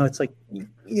comics. It's like, you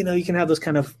can have those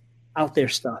kind of out there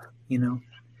stuff.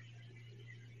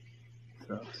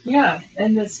 So. Yeah,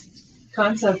 and this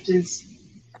concept is,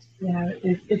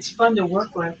 it's fun to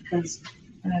work with because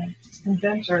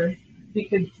inventor, he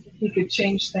could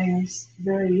change things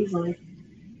very easily.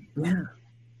 Yeah.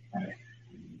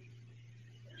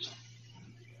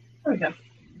 There we go.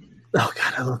 Oh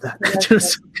God, I love that. It turned out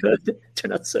so good. It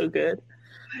turned out so good.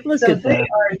 Look So at they that.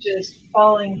 are just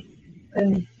falling,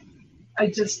 and I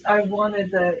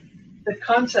wanted the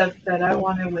concept that I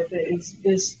wanted with it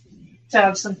is to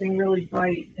have something really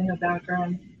bright in the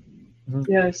background.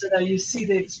 Mhm. So that you see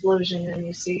the explosion and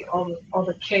you see all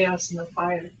the chaos and the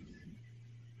fire.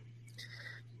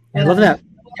 I love that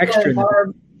texture in the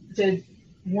Barb did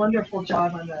wonderful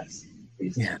job on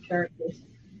these two characters.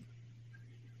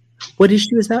 What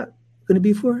issue is that going to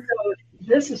be for? So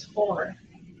this is 4.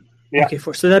 Yeah. Okay,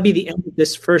 4. So that'd be the end of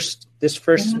this first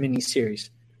mini series.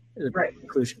 Right.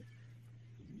 Conclusion.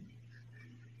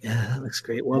 Yeah, that looks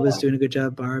great. Waba's doing a good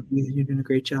job. Barb, you're doing a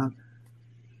great job.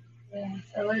 Yeah,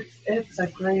 so it's a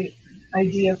great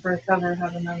idea for a cover,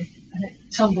 having them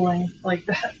tumbling like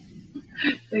that.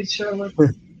 They sure look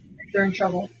like they're in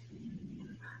trouble.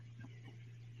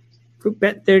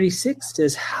 Fruitbat 36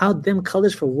 says, how'd them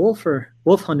colors for Wolf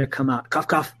Hunter come out? Cough,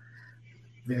 cough.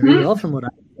 Very well from what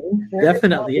I've seen.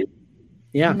 Definitely. Well.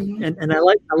 Yeah. Mm-hmm. And I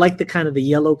like the kind of the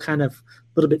yellow kind of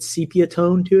little bit sepia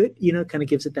tone to it, kind of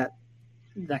gives it that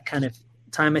kind of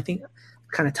time, I think,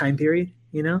 kind of time period,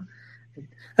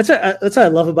 That's what I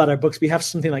love about our books. We have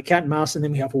something like Cat and Mouse, and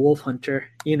then we have Wolf Hunter,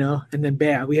 and then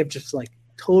bam, we have just like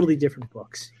totally different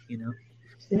books, Yeah,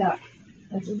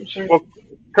 that's for sure. Well,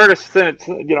 Curtis, since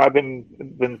I've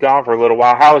been gone for a little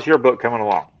while, how is your book coming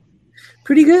along?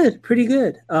 Pretty good.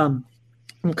 I'm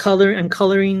coloring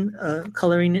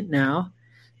it now,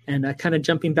 and kind of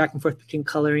jumping back and forth between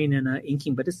coloring and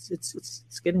inking, but it's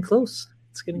getting close.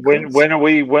 It's getting close. When are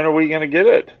we going to get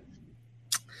it?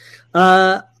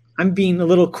 I'm being a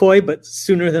little coy, but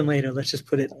sooner than later. Let's just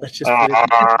put it that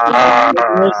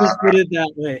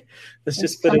way. Let's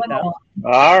just put it that way.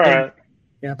 All right.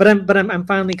 Yeah, but I'm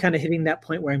finally kind of hitting that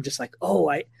point where I'm just like, oh,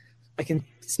 I can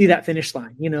see that finish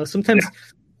line. Sometimes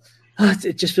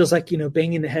it just feels like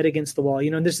banging the head against the wall.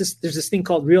 And there's this thing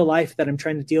called real life that I'm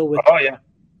trying to deal with. Oh yeah.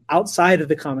 Outside of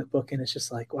the comic book, and it's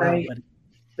just like, wow. Right.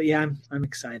 But yeah, I'm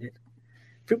excited.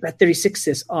 Fruitbat 36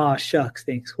 says, "Aw, shucks,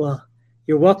 thanks." Well,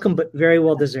 you're welcome, but very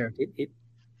well deserved.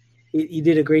 You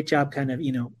did a great job, kind of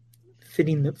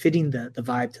fitting the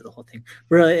vibe to the whole thing.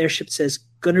 Royal Airship says,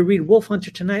 "Gonna read Wolf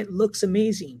Hunter tonight. Looks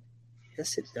amazing."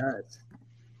 Yes, it does.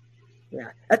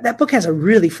 Yeah, that book has a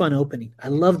really fun opening. I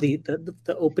love the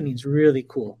opening's really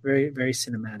cool, very very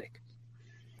cinematic.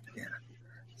 Yeah,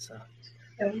 so.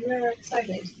 Yeah, we're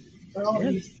excited for all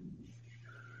these.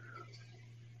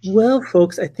 Well,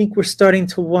 folks, I think we're starting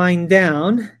to wind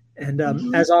down. And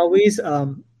as always,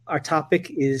 our topic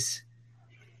is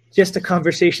just a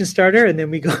conversation starter, and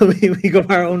then we go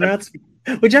our own routes,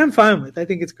 which I'm fine with. I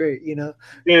think it's great, Did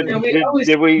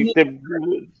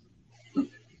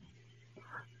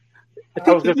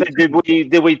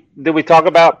we talk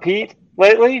about Pete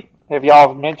lately? Have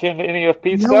y'all mentioned any of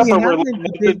Pete's stuff? We don't know.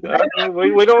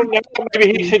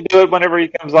 Maybe he should do it whenever he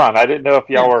comes on. I didn't know if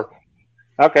y'all were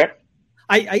okay.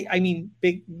 I'm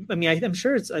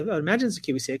sure I would imagine it's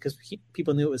okay we say it because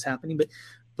people knew it was happening,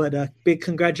 but big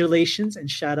congratulations and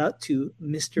shout out to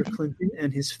Mr. Clinton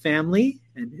and his family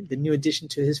and the new addition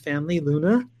to his family,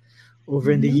 Luna,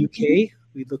 over in the UK.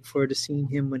 We look forward to seeing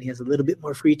him when he has a little bit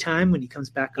more free time when he comes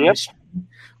back on the stream.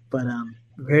 But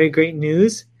very great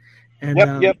news. And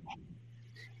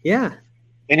yeah.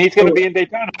 And he's going to be in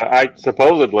Daytona,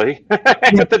 supposedly,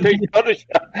 at the Daytona show.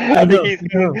 I think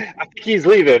he's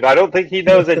leaving. I don't think he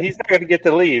knows that he's not going to get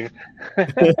to leave.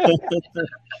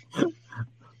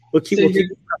 We'll keep crossing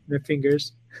our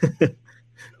fingers.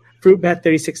 Fruitbat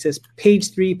 36 says,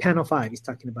 page 3, panel 5. He's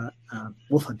talking about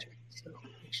Wolf Hunter. So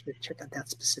make sure to check out that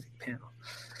specific panel.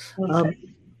 Okay.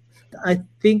 I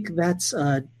think that's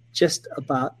just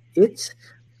about it.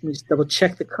 Let me just double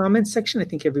check the comments section. I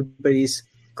think everybody's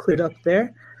cleared up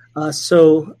there.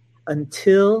 So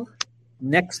until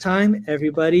next time,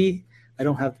 everybody, I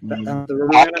don't have the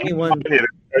anyone. I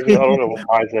don't know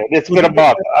why it's been a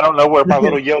month. I don't know where my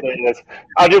little Yoda is.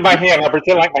 I'll do my hand. I'll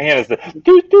pretend like my hand is the.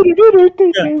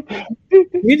 You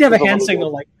need to have a hand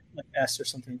signal like S or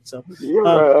something. So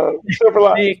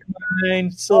Silverline.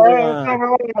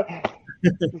 Silverline.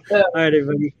 All right,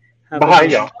 everybody. Bye,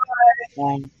 y'all.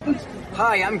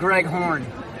 Hi, I'm Greg Horn.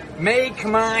 Make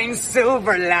mine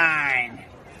Silverline.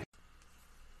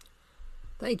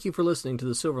 Thank you for listening to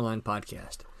the Silverline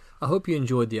Podcast. I hope you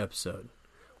enjoyed the episode.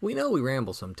 We know we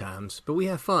ramble sometimes, but we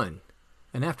have fun.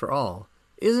 And after all,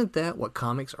 isn't that what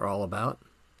comics are all about?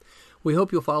 We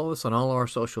hope you'll follow us on all our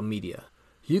social media.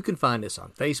 You can find us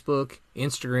on Facebook,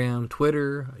 Instagram,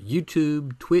 Twitter,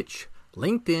 YouTube, Twitch,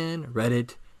 LinkedIn,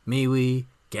 Reddit, MeWe,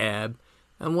 Gab,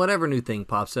 and whatever new thing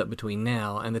pops up between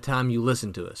now and the time you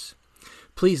listen to us.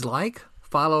 Please like,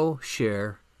 follow,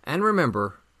 share, and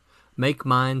remember, make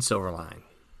mine Silverline.